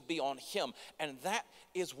focus to be on him. And that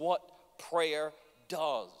is what prayer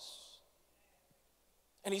does.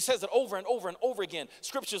 And he says it over and over and over again.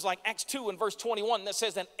 Scriptures like Acts 2 and verse 21 that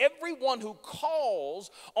says, and everyone who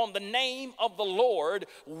calls on the name of the Lord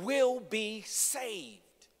will be saved.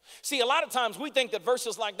 See, a lot of times we think that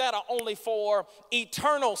verses like that are only for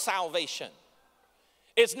eternal salvation.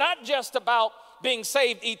 It's not just about being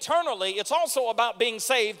saved eternally, it's also about being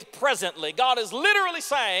saved presently. God is literally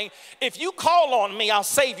saying, if you call on me, I'll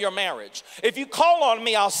save your marriage. If you call on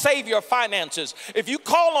me, I'll save your finances. If you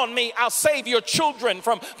call on me, I'll save your children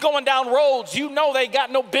from going down roads you know they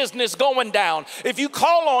got no business going down. If you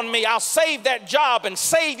call on me, I'll save that job and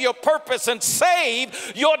save your purpose and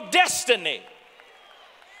save your destiny.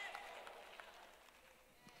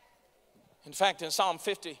 In fact, in Psalm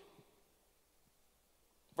 50,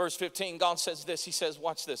 verse 15, God says this. He says,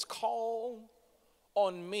 watch this. Call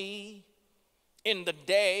on me in the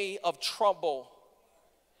day of trouble,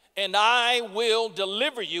 and I will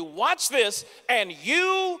deliver you. Watch this. And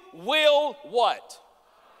you will what?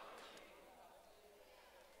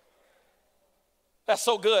 That's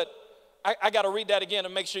so good. I got to read that again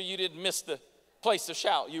and make sure you didn't miss the place to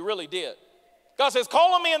shout. You really did. God says,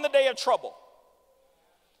 call on me in the day of trouble.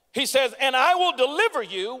 He says, and I will deliver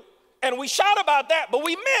you. And we shout about that, but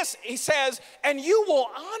we miss. He says, and you will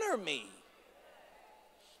honor me.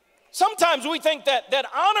 Sometimes we think that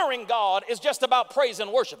honoring God is just about praise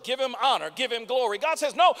and worship. Give him honor, give him glory. God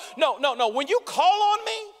says, no. When you call on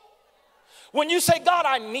me, when you say, God,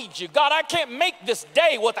 I need you. God, I can't make this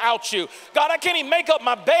day without you. God, I can't even make up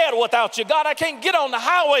my bed without you. God, I can't get on the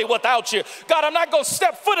highway without you. God, I'm not going to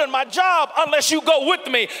step foot in my job unless you go with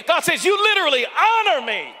me. God says, you literally honor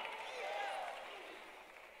me.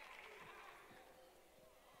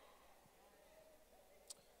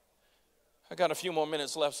 I got a few more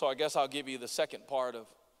minutes left, so I guess I'll give you the second part of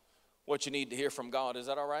what you need to hear from God. Is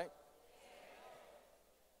that all right?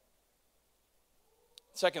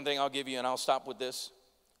 Second thing I'll give you, and I'll stop with this.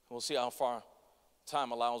 We'll see how far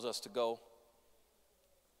time allows us to go.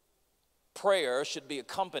 Prayer should be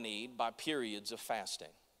accompanied by periods of fasting.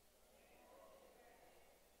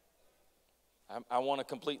 I want to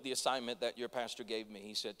complete the assignment that your pastor gave me.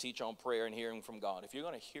 He said, teach on prayer and hearing from God. If you're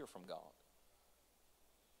going to hear from God,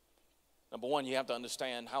 number one, you have to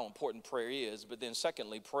understand how important prayer is, but then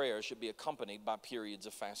secondly, prayer should be accompanied by periods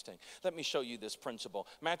of fasting. Let me show you this principle.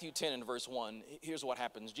 Matthew 10 and verse 1, here's what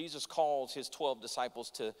happens. Jesus calls his 12 disciples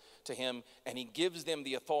to him, and he gives them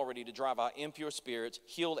the authority to drive out impure spirits,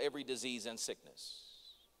 heal every disease and sickness.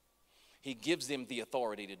 He gives them the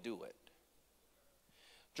authority to do it.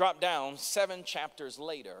 Drop down 7 chapters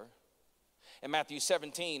later in Matthew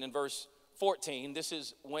 17 and verse 14. This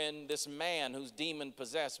is when this man who's demon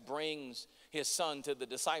possessed brings his son to the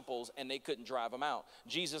disciples and they couldn't drive him out.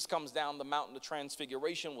 Jesus comes down the mountain of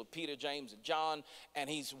transfiguration with Peter, James, and John, and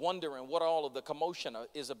he's wondering what all of the commotion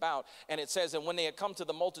is about. And it says, and when they had come to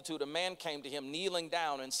the multitude, a man came to him kneeling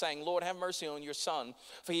down and saying, Lord, have mercy on your son,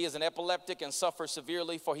 for he is an epileptic and suffers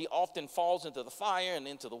severely, for he often falls into the fire and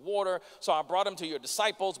into the water. So I brought him to your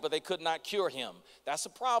disciples, but they could not cure him. That's a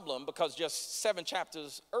problem, because just 7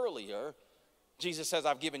 chapters earlier, Jesus says,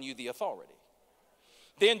 I've given you the authority.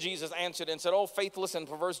 Then Jesus answered and said, oh, faithless and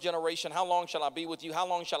perverse generation, how long shall I be with you? How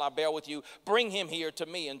long shall I bear with you? Bring him here to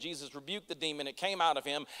me. And Jesus rebuked the demon. It came out of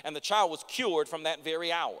him, and the child was cured from that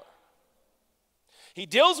very hour. He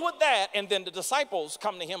deals with that, and then the disciples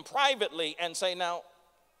come to him privately and say, now,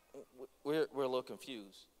 we're a little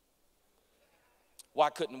confused. Why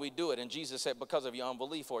couldn't we do it? And Jesus said, because of your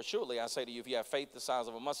unbelief. For surely I say to you, if you have faith the size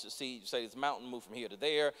of a mustard seed, you say this mountain, move from here to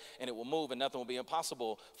there, and it will move, and nothing will be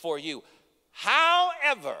impossible for you.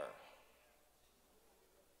 However,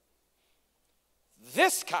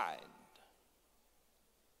 this kind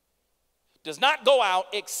does not go out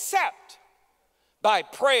except by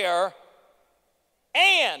prayer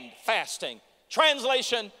and fasting.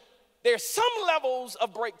 Translation, there's some levels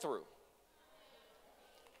of breakthrough,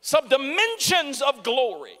 some dimensions of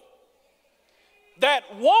glory that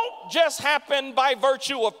won't just happen by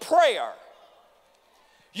virtue of prayer.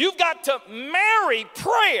 You've got to marry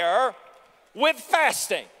prayer with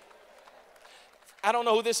fasting. I don't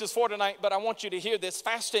know who this is for tonight, but I want you to hear this.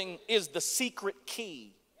 Fasting is the secret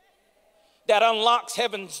key that unlocks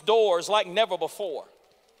heaven's doors like never before.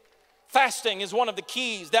 Fasting is one of the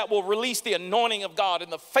keys that will release the anointing of God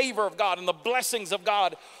and the favor of God and the blessings of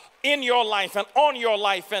God in your life and on your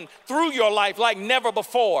life and through your life like never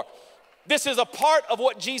before. This is a part of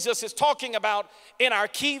what Jesus is talking about in our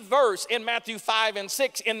key verse in Matthew 5 and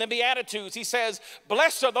 6 in the Beatitudes. He says,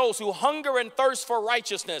 blessed are those who hunger and thirst for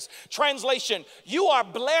righteousness. Translation, you are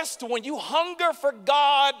blessed when you hunger for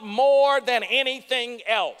God more than anything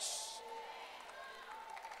else.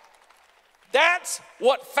 That's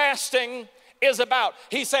what fasting is about.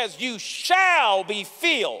 He says, you shall be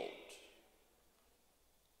filled.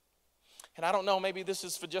 And I don't know, maybe this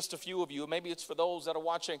is for just a few of you. Maybe it's for those that are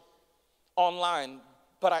watching online,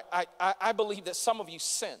 but I believe that some of you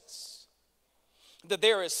sense that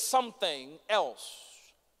there is something else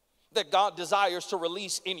that God desires to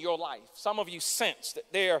release in your life. Some of you sense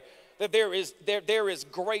that there is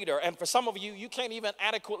greater, and for some of you, you can't even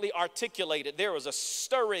adequately articulate it. There is a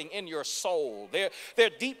stirring in your soul. There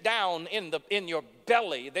deep down in your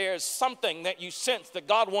belly, there's something that you sense that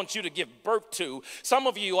God wants you to give birth to. Some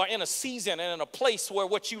of you are in a season and in a place where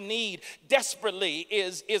what you need desperately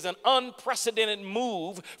is an unprecedented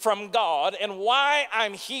move from God. And why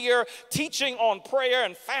I'm here teaching on prayer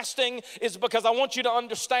and fasting is because I want you to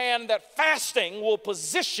understand that fasting will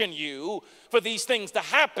position you for these things to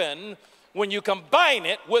happen when you combine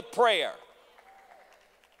it with prayer.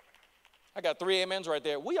 I got 3 amens right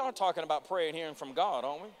there. We are talking about prayer and hearing from God,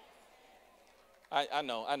 aren't we? I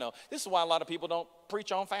know. This is why a lot of people don't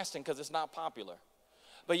preach on fasting, because it's not popular.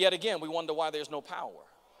 But yet again, we wonder why there's no power.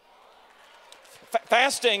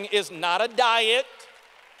 Fasting is not a diet.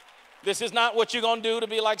 This is not what you're going to do to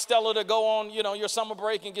be like Stella to go on, your summer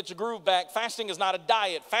break and get your groove back. Fasting is not a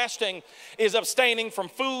diet. Fasting is abstaining from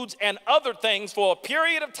foods and other things for a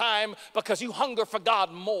period of time because you hunger for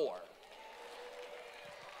God more.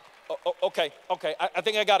 Okay. I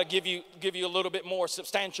think I got to give you a little bit more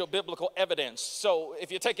substantial biblical evidence. So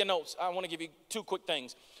if you're taking notes, I want to give you 2 quick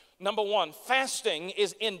things. Number 1, fasting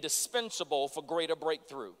is indispensable for greater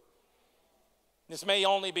breakthrough. This may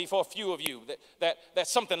only be for a few of you, that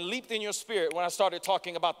something leaped in your spirit when I started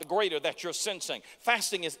talking about the greater that you're sensing.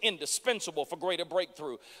 Fasting is indispensable for greater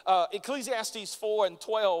breakthrough. Ecclesiastes 4 and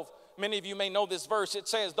 12, many of you may know this verse. It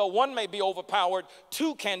says, though one may be overpowered,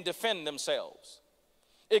 2 can defend themselves.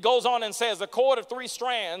 It goes on and says, a cord of 3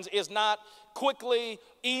 strands is not quickly,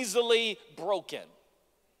 easily broken.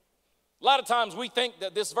 A lot of times we think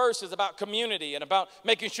that this verse is about community and about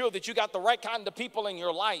making sure that you got the right kind of people in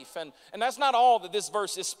your life. And that's not all that this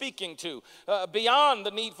verse is speaking to. Beyond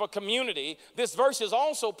the need for community, this verse is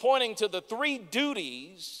also pointing to the 3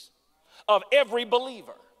 duties of every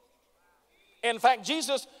believer. In fact,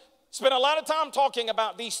 Jesus spent a lot of time talking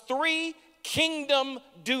about these 3 kingdom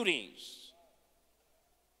duties.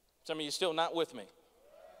 Some of you still not with me.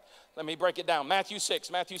 Let me break it down. Matthew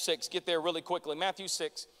 6, get there really quickly. Matthew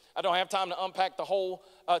 6, I don't have time to unpack the whole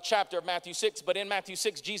chapter of Matthew 6, but in Matthew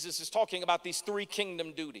 6, Jesus is talking about these 3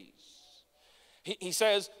 kingdom duties. He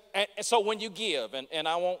says, and so when you give, and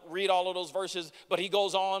I won't read all of those verses, but he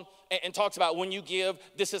goes on and talks about when you give,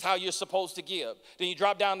 this is how you're supposed to give. Then you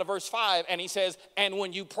drop down to verse 5, and he says, and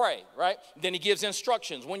when you pray, right? Then he gives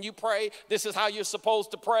instructions. When you pray, this is how you're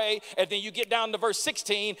supposed to pray. And then you get down to verse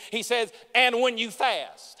 16, he says, and when you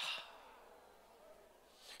fast.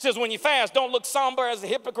 He says, when you fast, don't look somber as the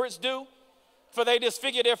hypocrites do, for they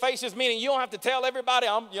disfigure their faces, meaning you don't have to tell everybody,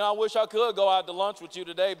 I wish I could go out to lunch with you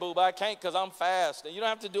today, boo, but I can't because I'm fast. And you don't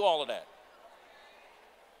have to do all of that.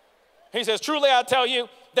 He says, truly I tell you,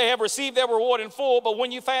 they have received their reward in full, but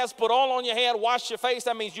when you fast, put oil on your head, wash your face.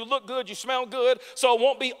 That means you look good, you smell good, so it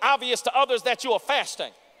won't be obvious to others that you are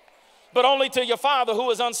fasting, but only to your Father who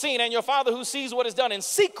is unseen, and your Father who sees what is done in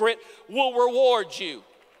secret will reward you.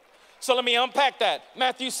 So let me unpack that.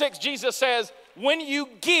 Matthew 6, Jesus says, when you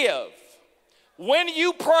give, when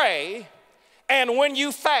you pray, and when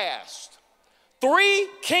you fast, 3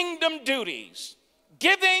 kingdom duties,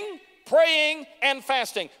 giving, praying, and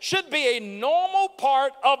fasting, should be a normal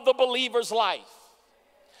part of the believer's life.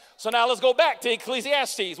 So now let's go back to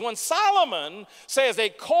Ecclesiastes. When Solomon says a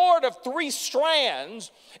cord of 3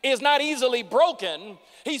 strands is not easily broken,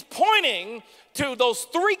 he's pointing to those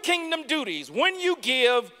 3 kingdom duties: when you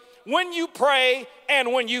give, when you pray,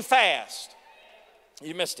 and when you fast.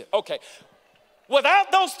 You missed it. Okay.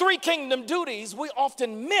 Without those 3 kingdom duties, we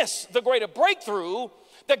often miss the greater breakthrough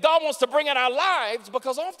that God wants to bring in our lives,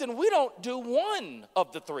 because often we don't do one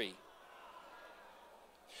of the 3.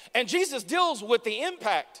 And Jesus deals with the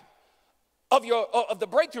impact of the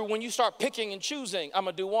breakthrough when you start picking and choosing. I'm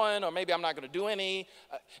going to do one, or maybe I'm not going to do any.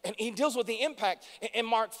 And he deals with the impact in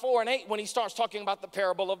Mark 4 and 8 when he starts talking about the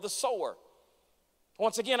parable of the sower.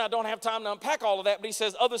 Once again, I don't have time to unpack all of that, but he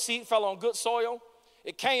says other seed fell on good soil.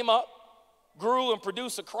 It came up, grew, and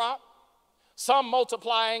produced a crop, some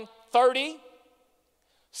multiplying 30,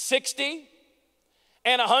 60,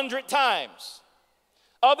 and 100 times.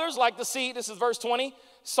 Others, like the seed, this is verse 20,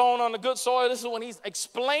 sown on the good soil. This is when he's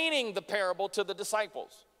explaining the parable to the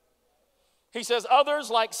disciples. He says, others,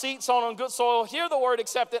 like seed sown on good soil, hear the word,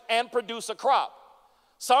 accept it, and produce a crop.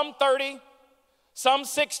 Some 30, some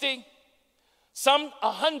 60, some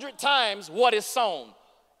 100 times what is sown.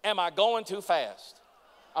 Am I going too fast?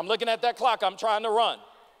 I'm looking at that clock. I'm trying to run.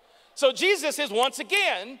 So Jesus is once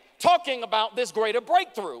again talking about this greater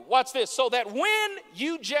breakthrough. Watch this. So that when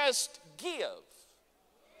you just give,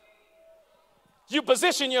 you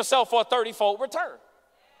position yourself for a 30-fold return.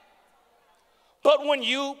 But when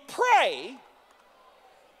you pray,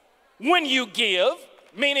 when you give,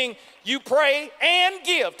 meaning you pray and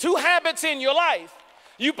give, 2 habits in your life,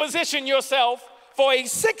 you position yourself for a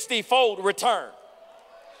 60-fold return.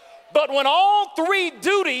 But when all 3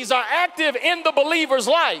 duties are active in the believer's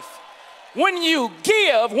life, when you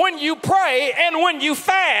give, when you pray, and when you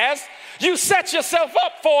fast, you set yourself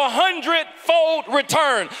up for a 100-fold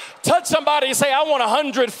return. Touch somebody and say, I want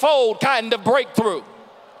a 100-fold kind of breakthrough.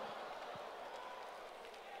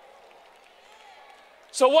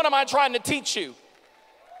 So what am I trying to teach you?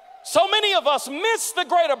 So many of us miss the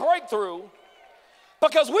greater breakthrough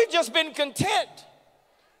because we've just been content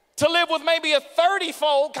to live with maybe a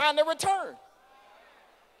 30-fold kind of return.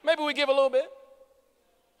 Maybe we give a little bit.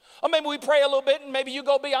 Or maybe we pray a little bit, and maybe you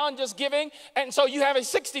go beyond just giving, and so you have a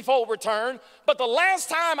 60-fold return. But the last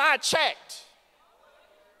time I checked,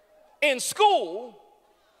 in school,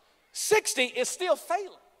 60 is still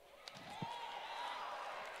failing.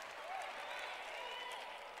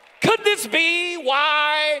 Could this be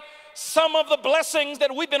why some of the blessings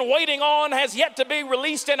that we've been waiting on has yet to be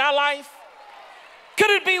released in our life? Could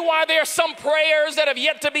it be why there are some prayers that have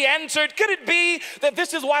yet to be answered? Could it be that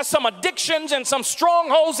this is why some addictions and some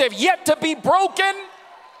strongholds have yet to be broken?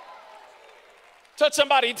 Touch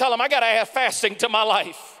somebody and tell them, I got to add fasting to my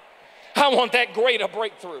life. I want that greater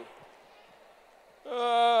breakthrough.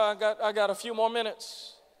 I got a few more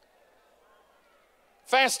minutes.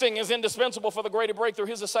 Fasting is indispensable for the greater breakthrough.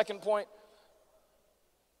 Here's the second point.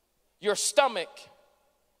 Your stomach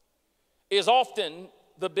is often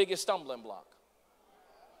the biggest stumbling block.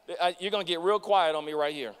 You're going to get real quiet on me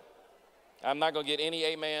right here. I'm not going to get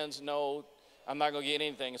any amens, no. I'm not going to get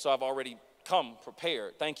anything, so I've already come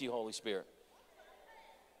prepared. Thank you, Holy Spirit.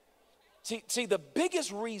 See, the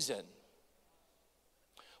biggest reason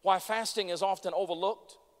why fasting is often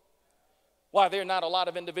overlooked, why there are not a lot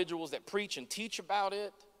of individuals that preach and teach about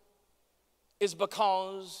it, is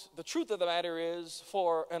because the truth of the matter is,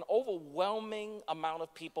 for an overwhelming amount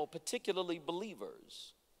of people, particularly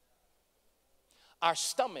believers, our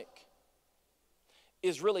stomach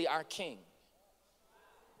is really our king.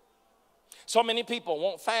 So many people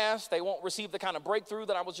won't fast. They won't receive the kind of breakthrough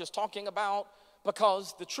that I was just talking about,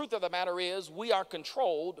 because the truth of the matter is we are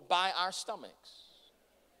controlled by our stomachs.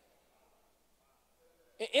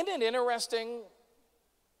 Isn't it interesting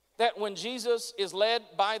that when Jesus is led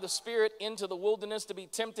by the Spirit into the wilderness to be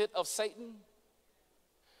tempted of Satan,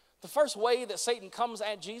 the first way that Satan comes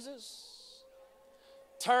at Jesus,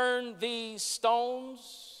 turn these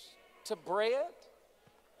stones to bread?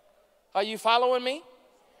 Are you following me?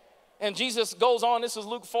 And Jesus goes on, this is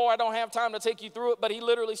Luke 4, I don't have time to take you through it, but he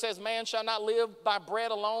literally says, man shall not live by bread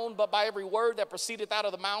alone, but by every word that proceedeth out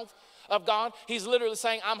of the mouth of God. He's literally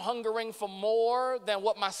saying, I'm hungering for more than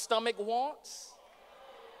what my stomach wants.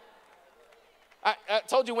 I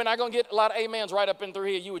told you we're not going to get a lot of amens right up in through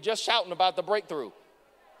here. You were just shouting about the breakthrough.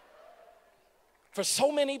 For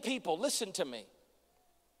so many people, listen to me,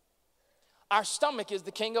 our stomach is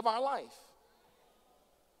the king of our life.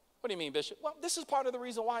 What do you mean, Bishop? Well, this is part of the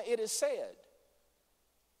reason why it is said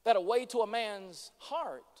that a way to a man's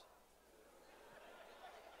heart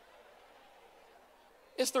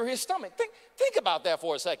is through his stomach. Think about that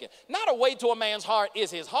for a second. Not a way to a man's heart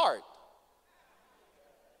is his heart.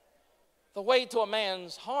 The way to a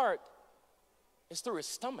man's heart is through his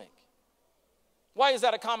stomach. Why is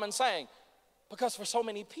that a common saying? Because for so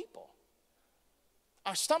many people,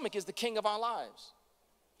 our stomach is the king of our lives.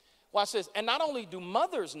 Watch this. And not only do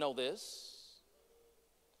mothers know this,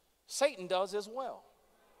 Satan does as well.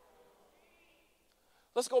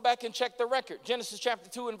 Let's go back and check the record. Genesis chapter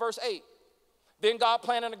 2 and verse 8. Then God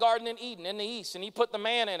planted a garden in Eden in the east, and he put the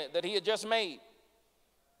man in it that he had just made.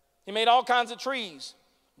 He made all kinds of trees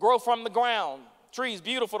grow from the ground. Trees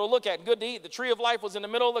beautiful to look at, good to eat. The tree of life was in the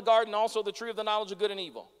middle of the garden, also the tree of the knowledge of good and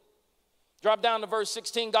evil. Drop down to verse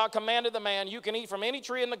 16. God commanded the man, you can eat from any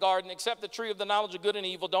tree in the garden except the tree of the knowledge of good and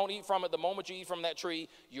evil. Don't eat from it. The moment you eat from that tree,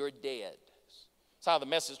 you're dead. That's how the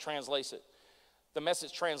Message translates it. The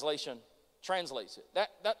Message translation translates it.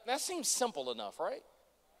 That seems simple enough, right?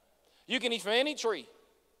 You can eat from any tree.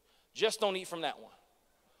 Just don't eat from that one.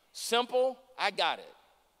 Simple, I got it.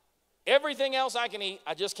 Everything else I can eat,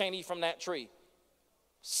 I just can't eat from that tree.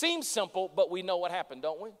 Seems simple, but we know what happened,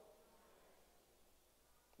 don't we?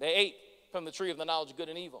 They ate from the tree of the knowledge of good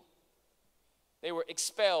and evil. They were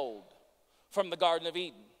expelled from the Garden of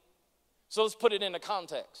Eden. So let's put it into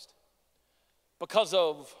context. Because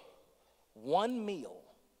of one meal,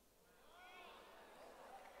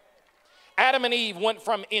 Adam and Eve went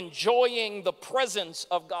from enjoying the presence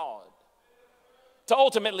of God to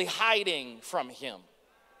ultimately hiding from him.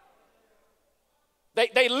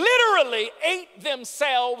 They literally ate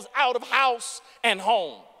themselves out of house and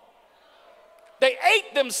home. They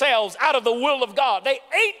ate themselves out of the will of God. They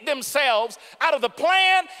ate themselves out of the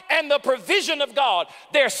plan and the provision of God.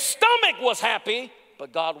 Their stomach was happy,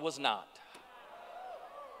 but God was not.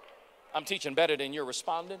 I'm teaching better than you're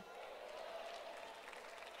responding.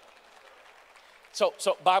 So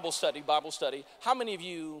Bible study. How many of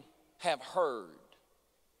you have heard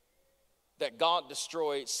that God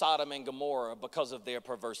destroyed Sodom and Gomorrah because of their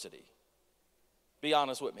perversity? Be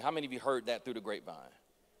honest with me. How many of you heard that through the grapevine?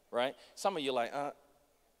 Right? Some of you like,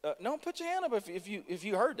 no, put your hand up if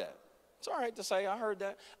you heard that. It's all right to say I heard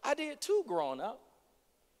that. I did too growing up.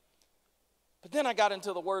 But then I got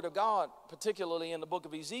into the Word of God, particularly in the book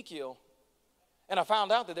of Ezekiel, and I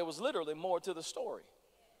found out that there was literally more to the story.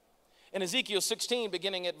 In Ezekiel 16,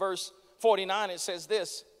 beginning at verse 49, it says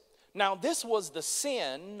this, now this was the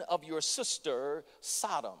sin of your sister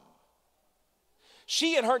Sodom.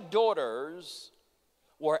 She and her daughters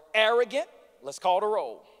were arrogant, let's call it a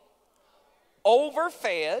roll,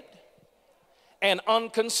 overfed and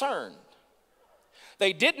unconcerned.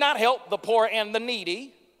 They did not help the poor and the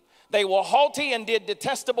needy. They were haughty and did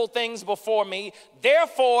detestable things before me.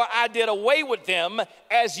 Therefore, I did away with them,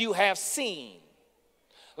 as you have seen.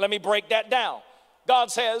 Let me break that down.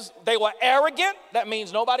 God says they were arrogant. That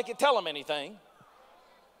means nobody could tell them anything.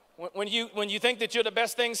 When you think that you're the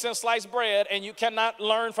best thing since sliced bread and you cannot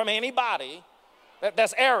learn from anybody,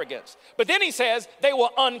 that's arrogance. But then he says they were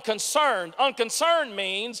unconcerned. Unconcerned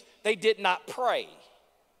means they did not pray.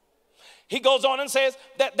 He goes on and says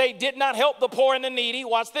that they did not help the poor and the needy.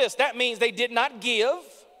 Watch this. That means they did not give.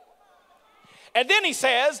 And then he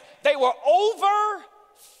says they were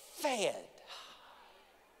overfed.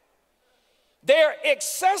 Their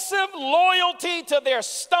excessive loyalty to their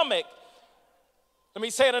stomach, let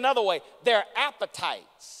me say it another way, their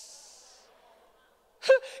appetites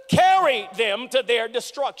carried them to their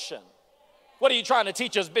destruction. What are you trying to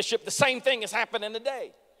teach us, Bishop? The same thing is happening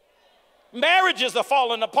today. Marriages are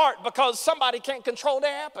falling apart because somebody can't control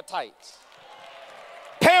their appetites.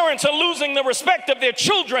 Parents are losing the respect of their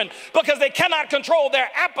children because they cannot control their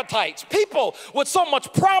appetites. People with so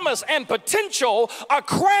much promise and potential are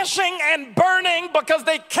crashing and burning because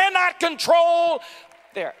they cannot control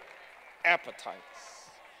their appetites.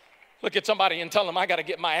 Look at somebody and tell them, I got to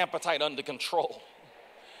get my appetite under control.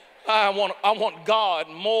 I want God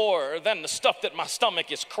more than the stuff that my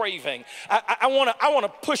stomach is craving. I want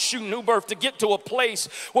to push you, New Birth, to get to a place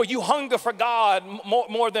where you hunger for God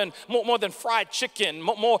more than fried chicken,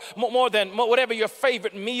 more than whatever your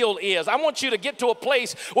favorite meal is. I want you to get to a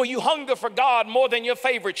place where you hunger for God more than your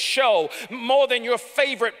favorite show, more than your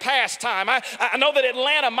favorite pastime. I know that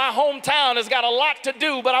Atlanta, my hometown, has got a lot to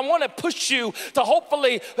do, but I want to push you to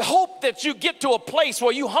hope that you get to a place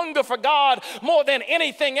where you hunger for God more than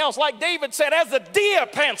anything else. Like David said, as the deer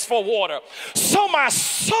pants for water, so my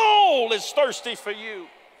soul is thirsty for you.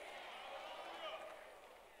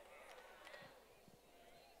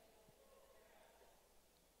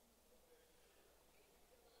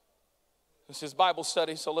 This is Bible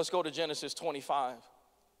study, so let's go to Genesis 25,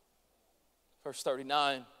 verse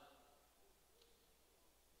 39.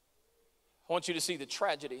 I want you to see the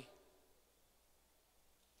tragedy of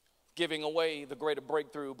giving away the greater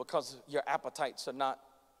breakthrough because your appetites are not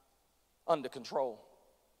under control.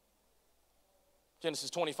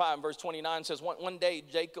 Genesis 25 verse 29 says, one day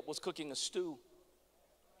Jacob was cooking a stew.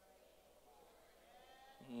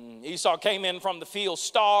 Esau came in from the field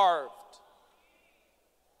starved.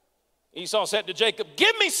 Esau said to Jacob,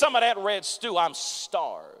 give me some of that red stew, I'm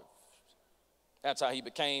starved. That's how he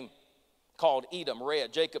became called Edom,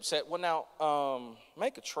 red. Jacob said, well now,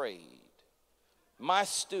 make a trade. My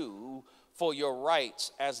stew for your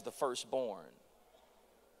rights as the firstborn.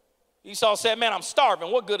 Esau said, man, I'm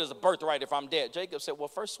starving. What good is a birthright if I'm dead? Jacob said, well,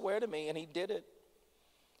 first swear to me, and he did it.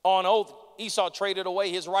 On oath, Esau traded away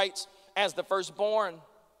his rights as the firstborn.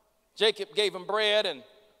 Jacob gave him bread and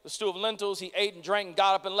the stew of lentils. He ate and drank and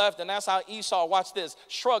got up and left, and that's how Esau, watch this,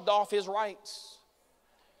 shrugged off his rights.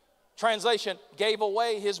 Translation, gave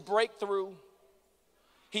away his breakthrough.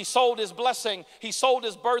 He sold his blessing. He sold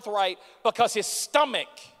his birthright because his stomach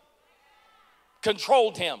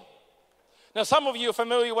controlled him. Now, some of you are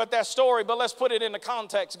familiar with that story, but let's put it into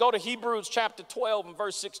context. Go to Hebrews chapter 12 and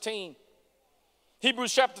verse 16.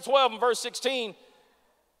 Hebrews chapter 12 and verse 16.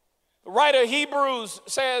 The writer of Hebrews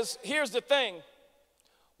says, here's the thing.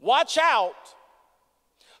 Watch out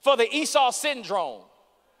for the Esau syndrome.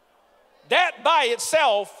 That by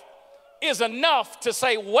itself is enough to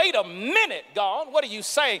say, wait a minute, God, what are you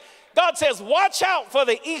saying? God says, watch out for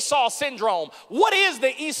the Esau syndrome. What is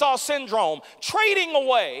the Esau syndrome? Trading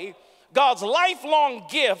away God's lifelong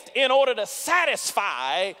gift in order to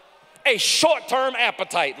satisfy a short-term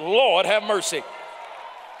appetite. Lord have mercy.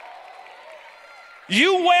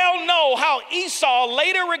 You well know how Esau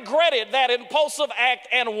later regretted that impulsive act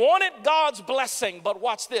and wanted God's blessing. But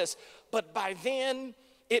watch this. But by then,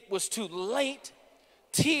 it was too late.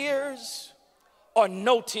 Tears or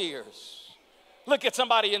no tears. Look at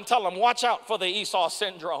somebody and tell them, watch out for the Esau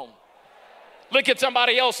syndrome. Look at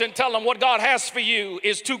somebody else and tell them what God has for you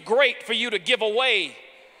is too great for you to give away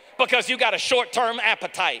because you got a short-term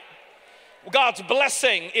appetite. God's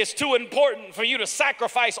blessing is too important for you to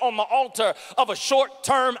sacrifice on the altar of a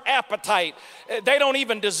short-term appetite. They don't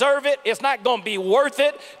even deserve it. It's not going to be worth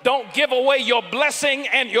it. Don't give away your blessing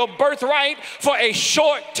and your birthright for a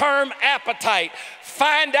short-term appetite.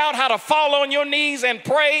 Find out how to fall on your knees and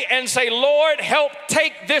pray and say, Lord, help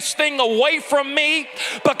take this thing away from me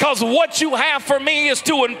because what you have for me is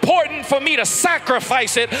too important for me to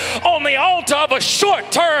sacrifice it on the altar of a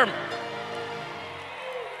short-term.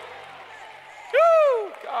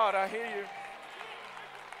 Woo! God, I hear you.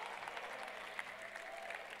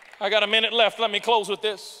 I got a minute left. Let me close with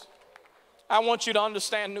this. I want you to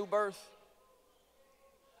understand New Birth.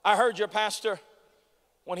 I heard your pastor,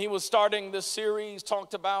 when he was starting this series,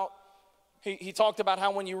 talked about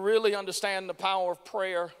how when you really understand the power of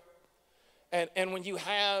prayer and when you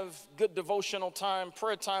have good devotional time,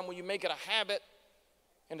 prayer time, when you make it a habit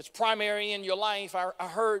and it's primary in your life, I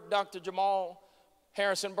heard Dr.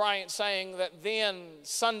 Jamal-Harrison Bryant saying that then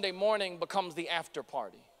Sunday morning becomes the after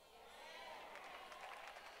party.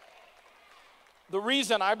 The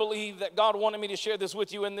reason I believe that God wanted me to share this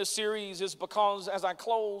with you in this series is because as I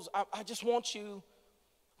close, I just want you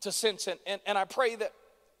to sense it. And I pray that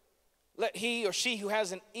let he or she who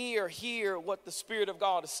has an ear hear what the Spirit of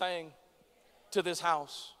God is saying to this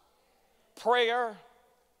house. Prayer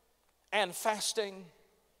and fasting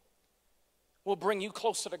will bring you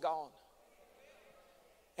closer to God.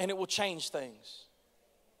 And it will change things.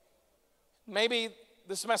 Maybe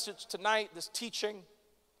this message tonight, this teaching,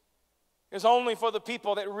 is only for the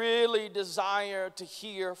people that really desire to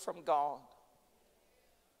hear from God.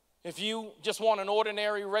 If you just want an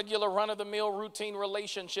ordinary, regular, run-of-the-mill, routine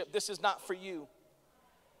relationship, this is not for you.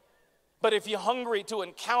 But if you're hungry to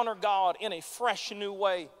encounter God in a fresh new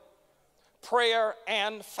way, prayer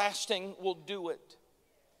and fasting will do it.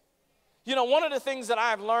 You know, one of the things that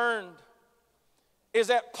I've learned is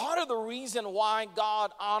that part of the reason why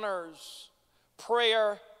God honors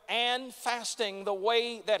prayer and fasting the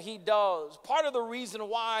way that he does, part of the reason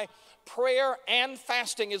why prayer and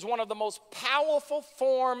fasting is one of the most powerful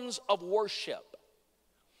forms of worship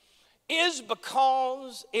is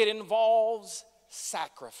because it involves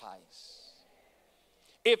sacrifice.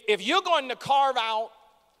 If you're going to carve out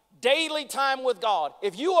daily time with God,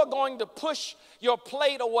 if you are going to push your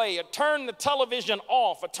plate away or turn the television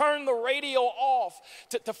off or turn the radio off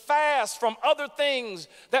to fast from other things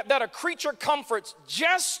that are creature comforts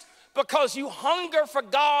just because you hunger for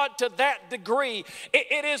God to that degree,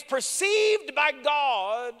 it is perceived by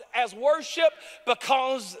God as worship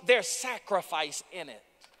because there's sacrifice in it.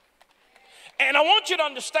 And I want you to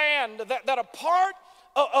understand that a part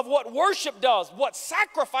of what worship does, what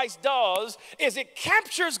sacrifice does, is it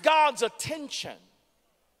captures God's attention.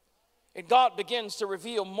 And God begins to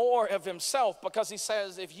reveal more of himself because he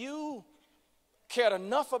says, if you cared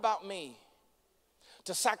enough about me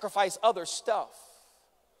to sacrifice other stuff,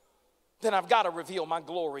 then I've got to reveal my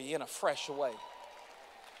glory in a fresh way.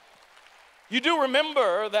 You do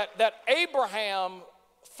remember that Abraham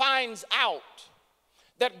finds out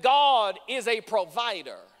that God is a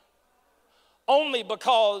provider only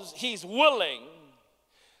because he's willing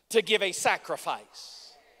to give a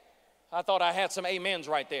sacrifice. I thought I had some amens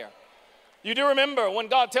right there. You do remember when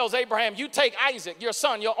God tells Abraham, you take Isaac, your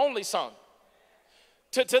son, your only son,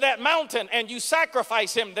 to that mountain and you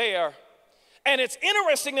sacrifice him there. And it's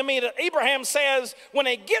interesting to me that Abraham says when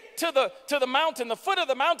they get to the mountain, the foot of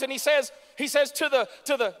the mountain, he says to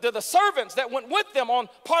the servants that went with them on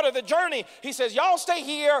part of the journey, he says, y'all stay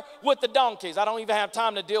here with the donkeys. I don't even have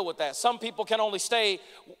time to deal with that. Some people can only stay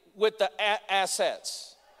with the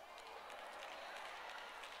assets,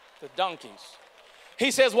 the donkeys.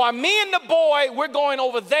 He says, while me and the boy, we're going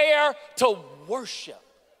over there to worship.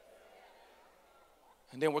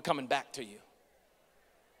 And then we're coming back to you.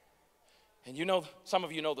 And you know, some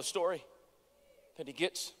of you know the story, that he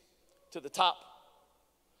gets to the top.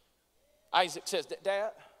 Isaac says, Dad,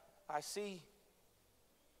 I see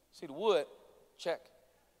the wood, check.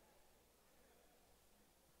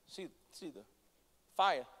 See the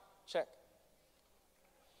fire, check.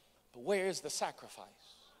 But where is the sacrifice?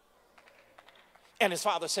 And his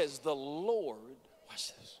father says, the Lord,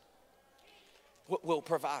 watch this, will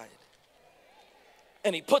provide.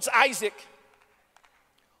 And he puts Isaac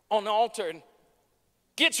on the altar and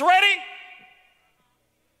gets ready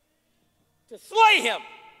to slay him.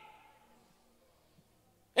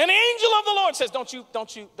 And the angel of the Lord says,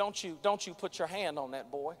 don't you put your hand on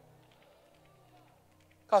that boy.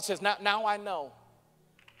 God says, now I know.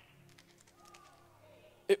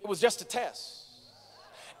 It was just a test.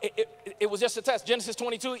 It was just a test. Genesis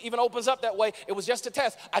 22 even opens up that way. It was just a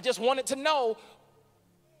test. I just wanted to know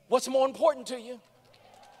what's more important to you.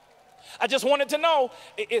 I just wanted to know,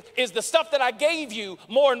 is the stuff that I gave you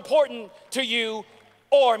more important to you,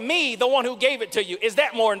 or me, the one who gave it to you? Is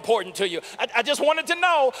that more important to you? I just wanted to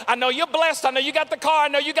know. I know you're blessed. I know you got the car. I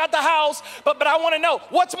know you got the house. But I want to know,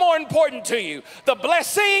 what's more important to you? The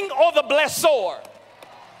blessing or the blessor?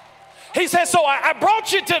 He says, so I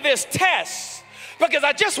brought you to this test because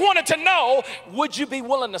I just wanted to know, would you be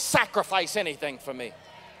willing to sacrifice anything for me?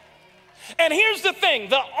 And here's the thing.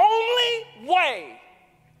 The only way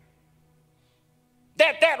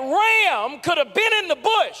that ram could have been in the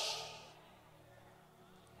bush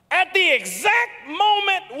at the exact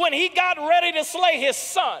moment when he got ready to slay his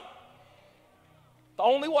son, the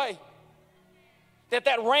only way that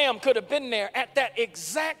ram could have been there at that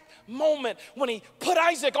exact moment when he put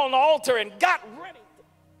Isaac on the altar and got ready,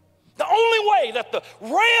 the only way that the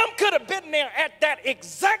ram could have been there at that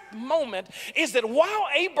exact moment is that while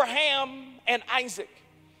Abraham and Isaac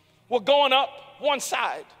were going up one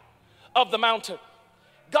side of the mountain,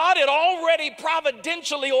 God had already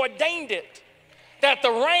providentially ordained it that the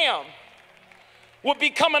ram would be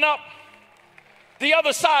coming up the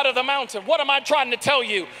other side of the mountain. What am I trying to tell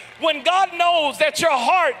you? When God knows that your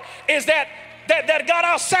heart is that God,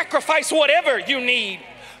 I'll sacrifice whatever you need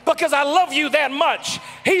because I love you that much.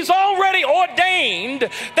 He's already ordained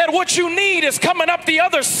that what you need is coming up the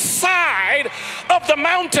other side of the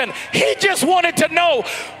mountain. He just wanted to know,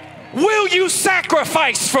 will you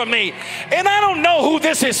sacrifice for me? And I don't know who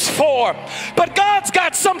this is for, but God's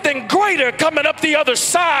got something greater coming up the other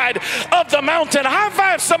side of the mountain. High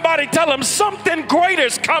five somebody, tell them something greater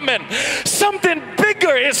is coming. Something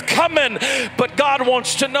bigger is coming. But God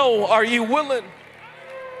wants to know, are you willing?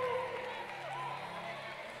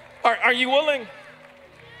 Are you willing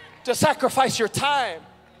to sacrifice your time?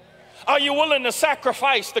 Are you willing to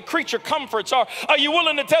sacrifice the creature comforts? Or are you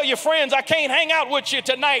willing to tell your friends, I can't hang out with you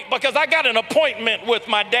tonight because I got an appointment with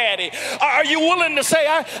my daddy? Are you willing to say,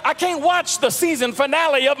 I can't watch the season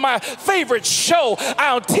finale of my favorite show.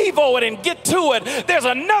 I'll TiVo it and get to it. There's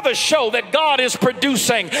another show that God is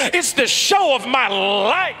producing. It's the show of my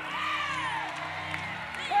life.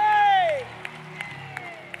 Hey!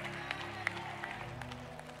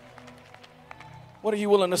 What are you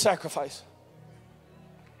willing to sacrifice?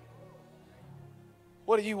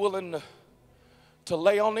 What are you willing to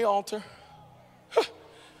lay on the altar?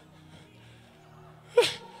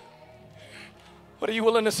 What are you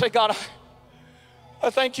willing to say, God, I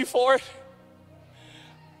thank you for it.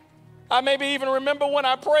 I maybe even remember when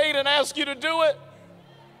I prayed and asked you to do it.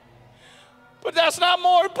 But that's not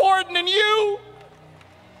more important than you.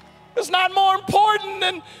 It's not more important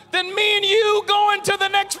than me and you going to the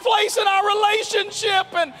next place in our relationship.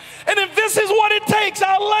 And if this is what it takes,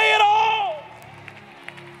 I'll lay it all.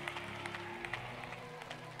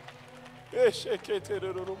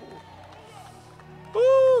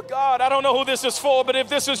 Oh, God, I don't know who this is for, but if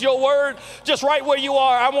this is your word, just right where you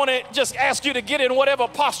are, I want to just ask you to get in whatever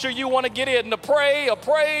posture you want to get in, to pray or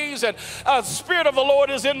praise. And the Spirit of the Lord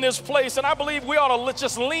is in this place, and I believe we ought to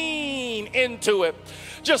just lean into it.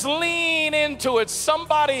 Just lean into it.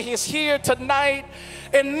 Somebody is here tonight,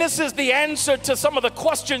 and this is the answer to some of the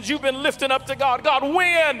questions you've been lifting up to God. God,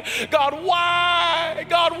 when? God, why?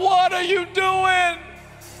 God, what are you doing?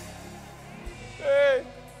 Hey.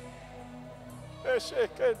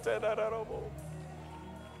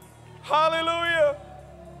 Hallelujah.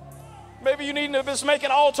 Maybe you need to just make an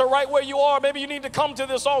altar right where you are. Maybe you need to come to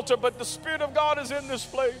this altar, but the Spirit of God is in this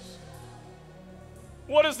place.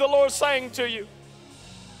 What is the Lord saying to you?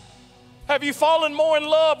 Have you fallen more in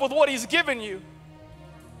love with what He's given you?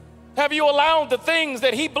 Have you allowed the things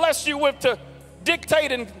that He blessed you with to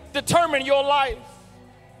dictate and determine your life?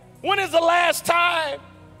 When is the last time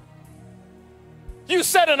you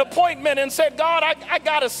set an appointment and said, God, I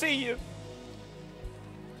got to see you?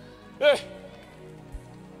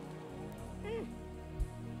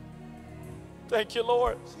 Thank you,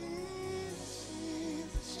 Lord.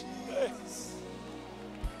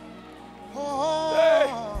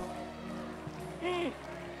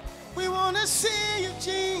 We want to see you,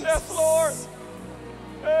 Jesus. Yes, Lord.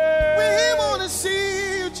 We want to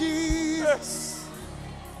see you, Jesus.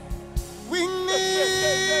 We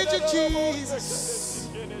need you, Jesus.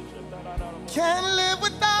 Can't live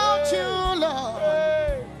without you,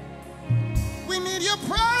 Lord. We need your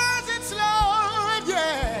presence, Lord,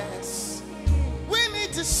 yes. We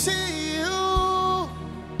need to see you.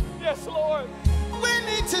 Yes, Lord. We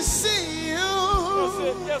need to see you.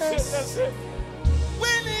 That's it, that's it. We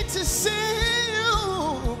need to see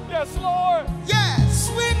you. Yes, Lord. Yes,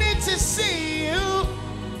 we need to see you.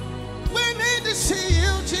 We need to see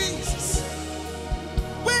you, Jesus.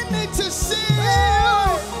 We need to see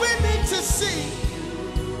you. We need to see.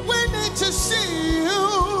 We need to see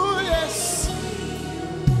you, yes.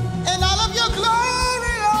 And all of your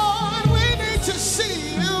glory, Lord, we need to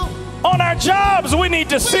see you. On our jobs, we need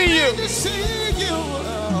to see you. We need to see you.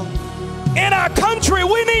 In our country,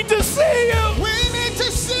 we need to see you. We need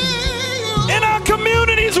to see you. In our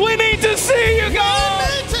communities, we need to see you, God.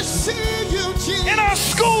 We need to see you, Jesus. In our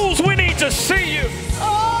schools, we need to see you.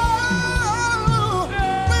 Oh,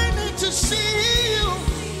 we need to see you.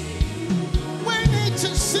 We need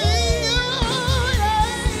to see you,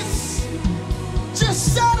 yes.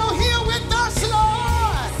 Just settle here with us,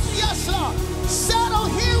 Lord. Yes, Lord. Settle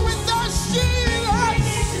here with us, Jesus.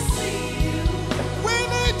 We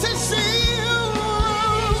need to see you.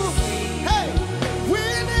 Hey, we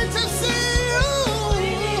need to see you.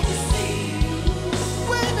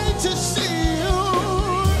 We need to see you.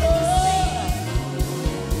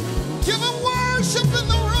 Give him worship in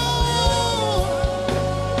the room.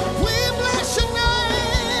 We bless your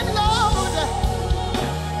name, Lord.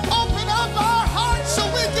 Open up our hearts so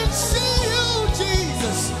we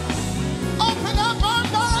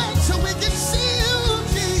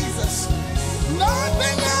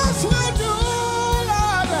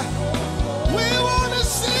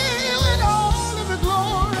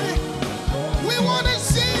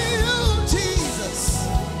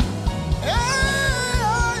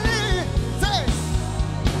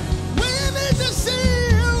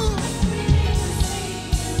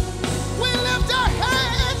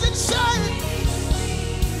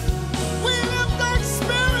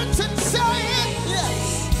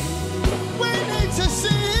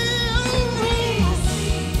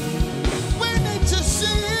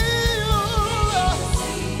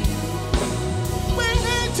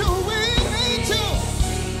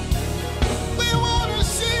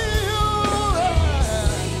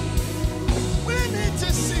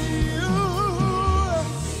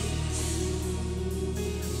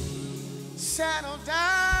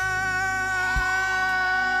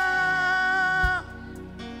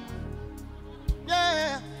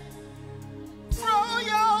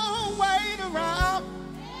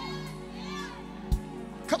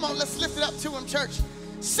church.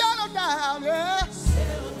 Settle down, yeah.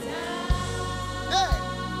 Settle down. Yeah.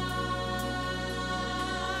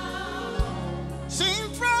 Sing,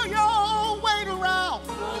 throw your weight around.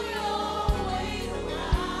 Throw your weight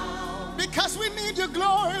around. Because we need your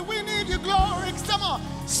glory. We need your glory. Come on.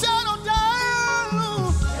 Settle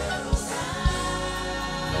down. Settle down.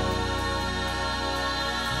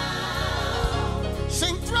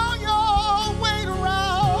 Sing, throw your weight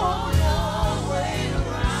around. Throw your weight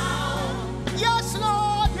around. Yes,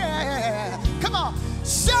 Lord, yeah. Come on.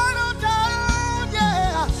 Settle down,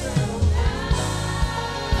 yeah. Settle down.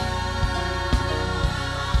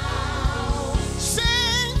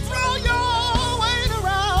 Sing, throw your weight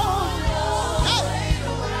around. Hey.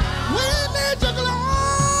 We need your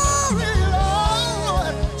glory,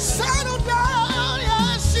 Lord. Settle down,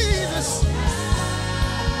 yes, Jesus.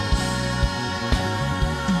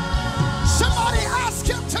 Somebody ask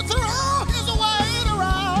him to throw his weight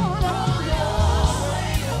around.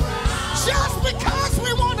 Just because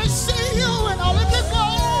we want to see you in all of your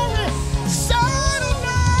glory. Settle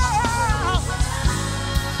down.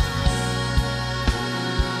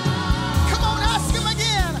 Come on, ask him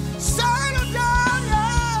again. Settle down,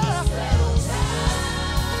 yeah.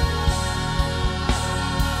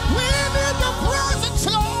 We need your presence,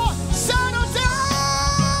 Lord. Settle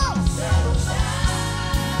down.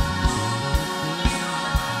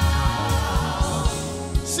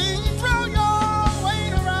 Sing, throw your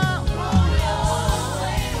weight around.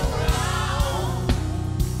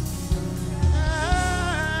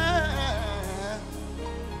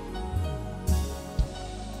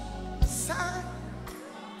 Sign.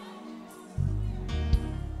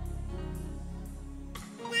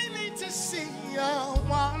 We need to see your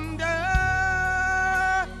wonder.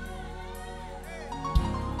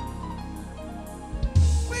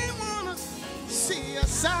 We want to see a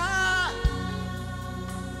sign.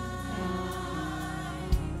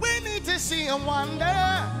 We need to see a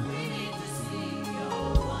wonder.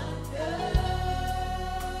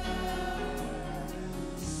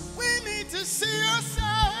 We need to see a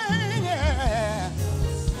sign. Yeah.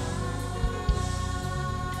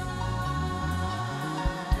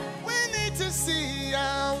 We need to see a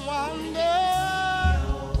wonder.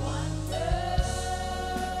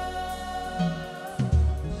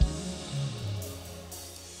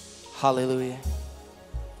 Hallelujah.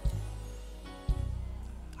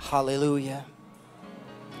 Hallelujah.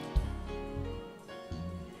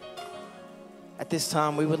 At this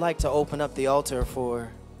time, we would like to open up the altar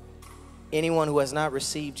for anyone who has not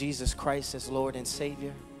received Jesus Christ as Lord and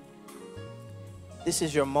Savior. This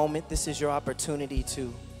is your moment. This is your opportunity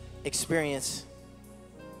to experience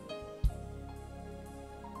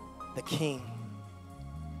the King.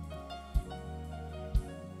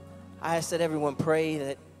 I ask that everyone pray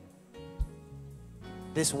that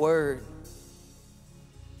this word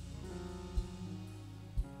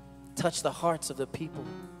touch the hearts of the people.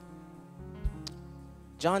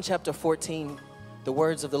 John chapter 14, the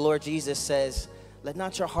words of the Lord Jesus says, "Let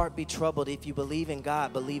not your heart be troubled. If you believe in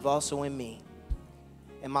God, believe also in me.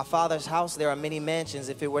 In my Father's house there are many mansions.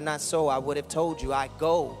 If it were not so, I would have told you. I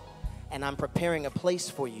go and I'm preparing a place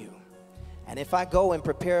for you. And if I go and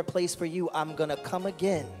prepare a place for you, I'm going to come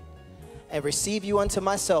again and receive you unto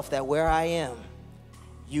myself, that where I am,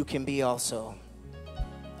 you can be also."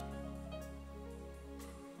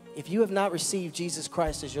 If you have not received Jesus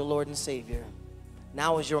Christ as your Lord and Savior,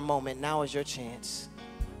 now is your moment. Now is your chance.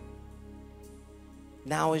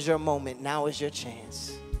 Now is your moment. Now is your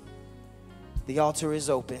chance. The altar is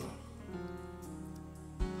open.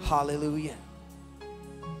 Hallelujah.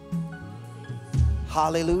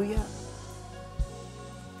 Hallelujah.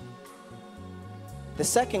 The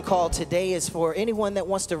second call today is for anyone that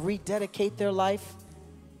wants to rededicate their life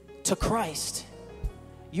to Christ.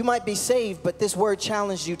 You might be saved, but this word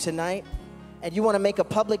challenged you tonight, and you want to make a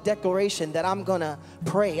public declaration that I'm going to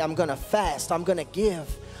pray, I'm going to fast, I'm going to give,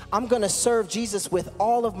 I'm going to serve Jesus with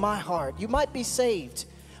all of my heart. You might be saved,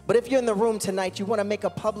 but if you're in the room tonight, you want to make a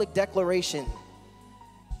public declaration,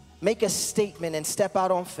 make a statement, and step out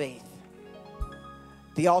on faith.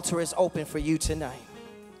 The altar is open for you tonight.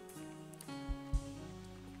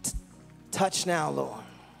 Touch now, Lord.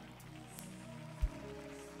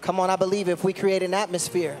 Come on, I believe if we create an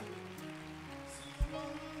atmosphere,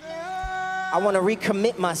 I want to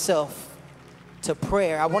recommit myself to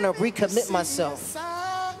prayer. I want to recommit myself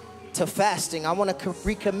to fasting. I want to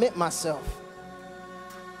recommit myself.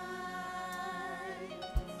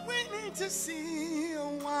 We need to see a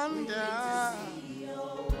wonder.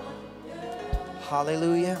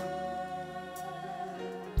 Hallelujah.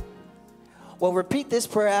 Well, repeat this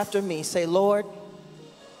prayer after me. Say, Lord,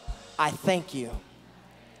 I thank you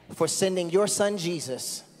for sending your son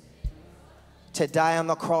Jesus to die on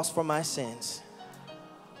the cross for my sins.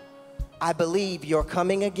 I believe you're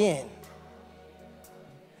coming again,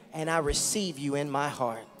 and I receive you in my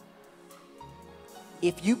heart.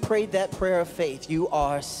 If you prayed that prayer of faith, you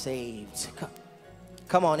are saved.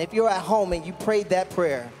 Come on, if you're at home and you prayed that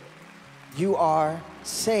prayer, you are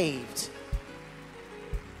saved.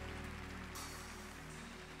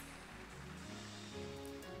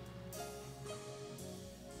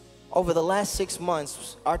 Over the last 6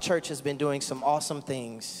 months, our church has been doing some awesome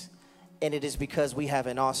things, and it is because we have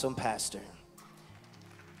an awesome pastor.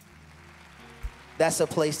 That's a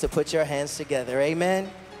place to put your hands together, amen?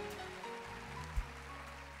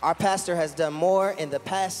 Our pastor has done more in the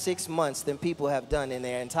past 6 months than people have done in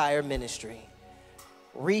their entire ministry,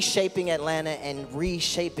 reshaping Atlanta and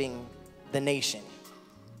reshaping the nation.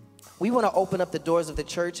 We want to open up the doors of the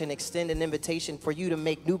church and extend an invitation for you to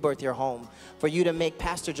make New Birth your home, for you to make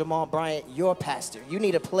Pastor Jamal Bryant your pastor. You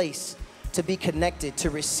need a place to be connected, to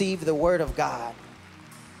receive the word of God.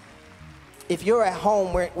 If you're at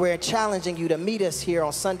home, we're challenging you to meet us here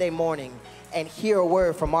on Sunday morning and hear a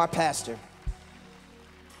word from our pastor.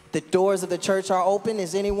 The doors of the church are open.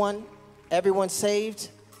 Is everyone saved?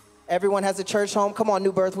 Everyone has a church home? Come on,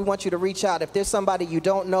 New Birth, we want you to reach out. If there's somebody you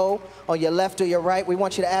don't know on your left or your right, we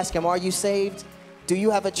want you to ask him, are you saved? Do you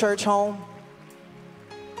have a church home?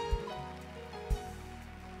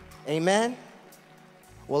 Amen?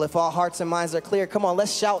 Well, if all hearts and minds are clear, come on,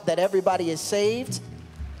 let's shout that everybody is saved.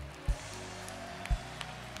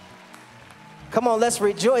 Come on, let's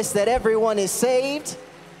rejoice that everyone is saved.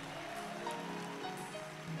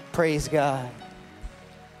 Praise God.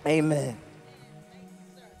 Amen.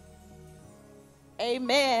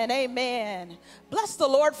 Amen, amen. Bless the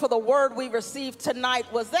Lord for the word we received tonight.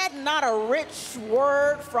 Was that not a rich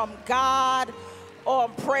word from God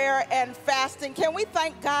on prayer and fasting? Can we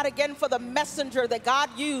thank God again for the messenger that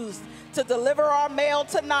God used to deliver our mail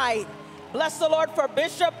tonight? Bless the Lord for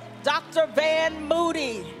Bishop Dr. Van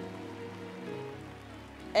Moody.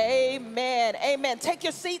 Amen, amen. Take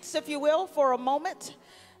your seats, if you will, for a moment.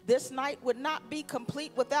 This night would not be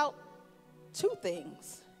complete without two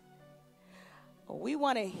things. We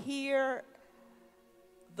want to hear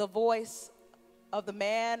the voice of the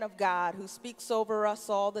man of God who speaks over us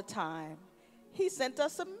all the time. He sent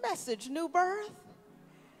us a message, New Birth.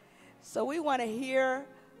 So we want to hear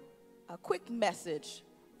a quick message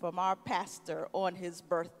from our pastor on his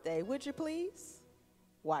birthday. Would you please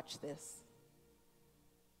watch this?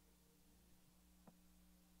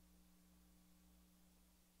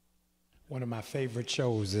 One of my favorite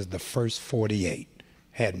shows is The First 48.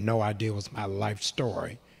 Had no idea it was my life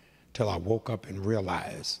story till I woke up and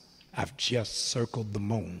realized I've just circled the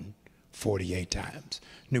moon 48 times.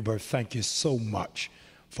 New Birth, thank you so much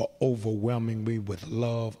for overwhelming me with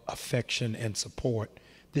love, affection, and support.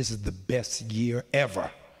 This is the best year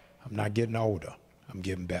ever. I'm not getting older. I'm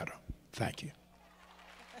getting better. Thank you.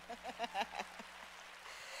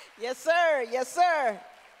 Yes, sir. Yes, sir.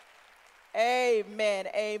 Amen,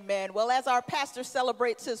 amen. Well, as our pastor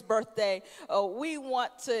celebrates his birthday, we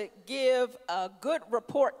want to give a good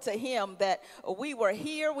report to him that we were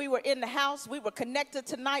here, we were in the house, we were connected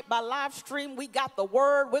tonight by live stream. We got the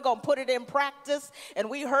word, we're going to put it in practice, and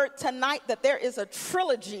we heard tonight that there is a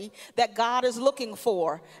trilogy that God is looking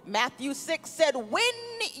for. Matthew 6 said, when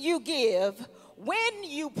you give, when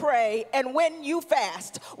you pray, and when you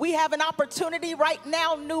fast. We have an opportunity right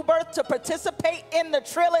now, New Birth, to participate in the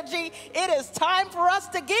trilogy. It is time for us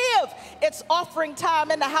to give. It's offering time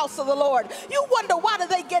in the house of the Lord. You wonder, why do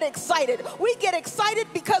they get excited? We get excited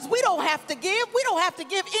because we don't have to give. We don't have to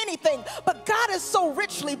give anything. But God has so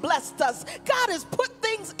richly blessed us. God has put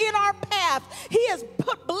things in our path. He has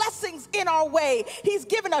put blessings in our way. He's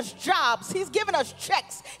given us jobs. He's given us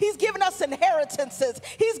checks. He's given us inheritances.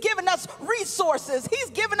 He's given us resources. He's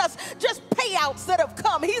given us just payouts that have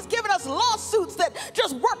come. He's given us lawsuits that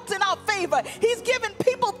just worked in our favor. He's given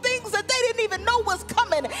people things that they didn't even know was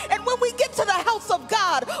coming. And when we get to the house of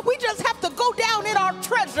God, we just have to go down in our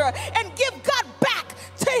treasure and give God back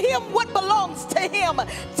to him what belongs to him.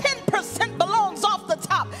 10% belongs off the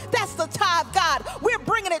top. That's the tithe, God. We're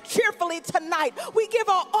bringing it cheerfully tonight. We give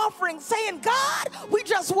our offering saying, God, we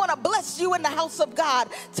just want to bless you in the house of God.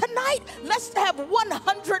 Tonight, let's have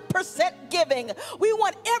 100% giving. We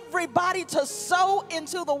want everybody to sow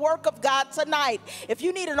into the work of God tonight. If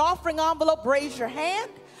you need an offering envelope, raise your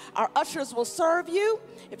hand. Our ushers will serve you.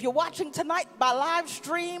 If you're watching tonight by live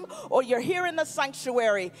stream or you're here in the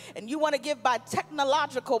sanctuary and you want to give by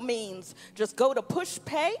technological means, just go to Push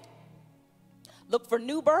Pay. Look for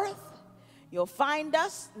New Birth. You'll find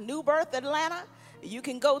us, New Birth Atlanta. You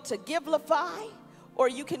can go to Givelify, or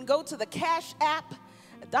you can go to the Cash App,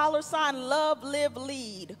 $Love Live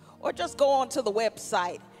Lead, or just go on to the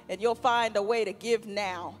website and you'll find a way to give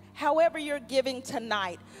now. However you're giving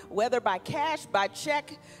tonight, whether by cash, by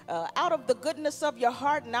check, out of the goodness of your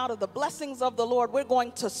heart and out of the blessings of the Lord, we're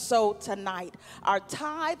going to sow tonight. Our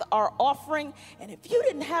tithe, our offering, and if you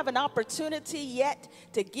didn't have an opportunity yet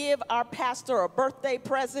to give our pastor a birthday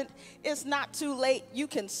present, it's not too late. You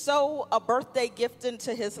can sow a birthday gift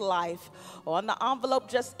into his life. On the envelope,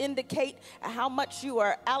 just indicate how much you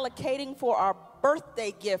are allocating for our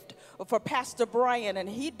birthday gift for Pastor Bryant, and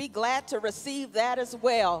he'd be glad to receive that as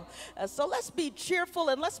well. So let's be cheerful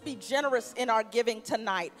and let's be generous in our giving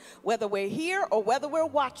tonight. Whether we're here or whether we're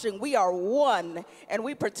watching, we are one, and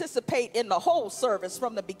we participate in the whole service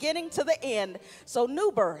from the beginning to the end. So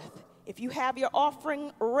New Birth, if you have your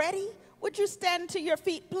offering ready, would you stand to your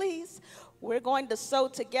feet, please? We're going to sow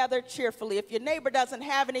together cheerfully. If your neighbor doesn't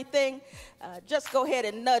have anything, just go ahead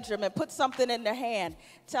and nudge them and put something in their hand.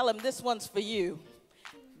 Tell them this one's for you.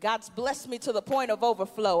 God's blessed me to the point of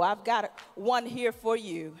overflow. I've got one here for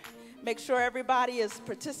you. Make sure everybody is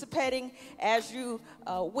participating as you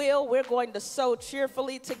will. We're going to sow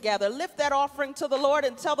cheerfully together. Lift that offering to the Lord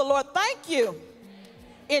and tell the Lord, thank you,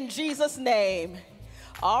 in Jesus' name.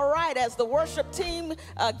 All right, as the worship team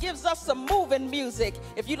gives us some moving music,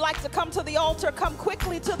 if you'd like to come to the altar, come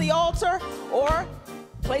quickly to the altar or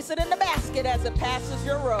place it in the basket as it passes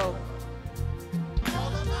your row.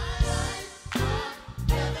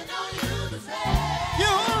 You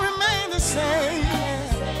remain the same.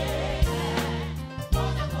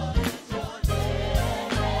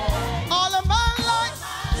 All of my life,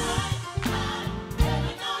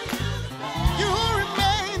 you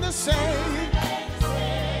remain the same.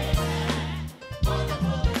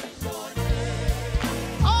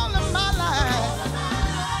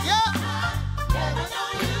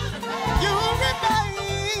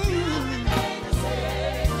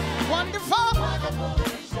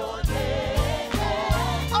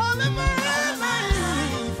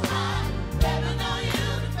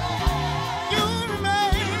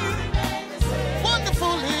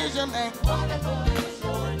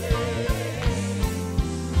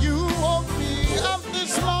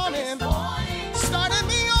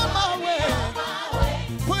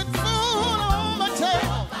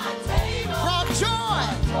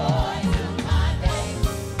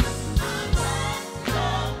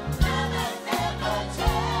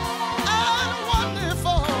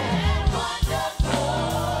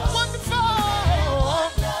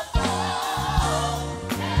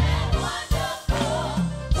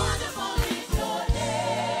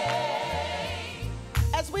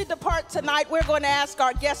 Tonight, we're going to ask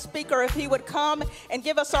our guest speaker if he would come and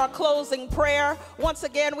give us our closing prayer. Once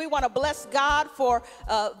again, we want to bless God for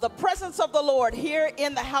the presence of the Lord here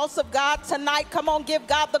in the house of God tonight. Come on, give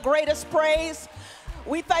God the greatest praise.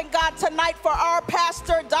 We thank God tonight for our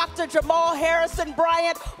pastor, Dr. Jamal-Harrison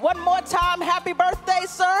Bryant. One more time, happy birthday,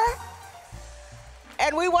 sir.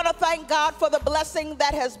 And we want to thank God for the blessing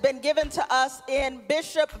that has been given to us in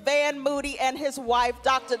Bishop Van Moody and his wife,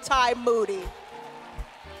 Dr. Ty Moody.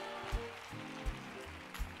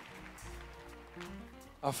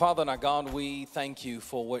 Our Father and our God, we thank you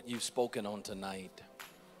for what you've spoken on tonight.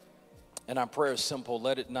 And our prayer is simple.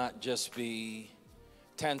 Let it not just be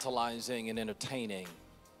tantalizing and entertaining,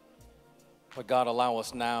 but God, allow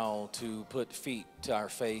us now to put feet to our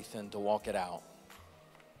faith and to walk it out.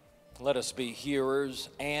 Let us be hearers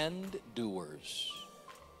and doers.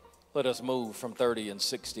 Let us move from 30 and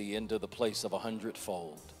 60 into the place of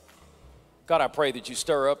 100-fold. God, I pray that you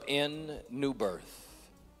stir up in New Birth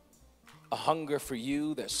a hunger for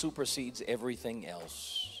you that supersedes everything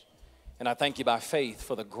else. And I thank you by faith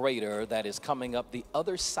for the greater that is coming up the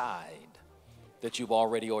other side that you've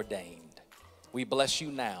already ordained. We bless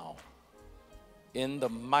you now in the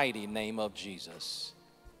mighty name of Jesus.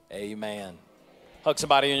 Amen. Hug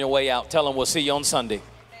somebody on your way out. Tell them we'll see you on Sunday.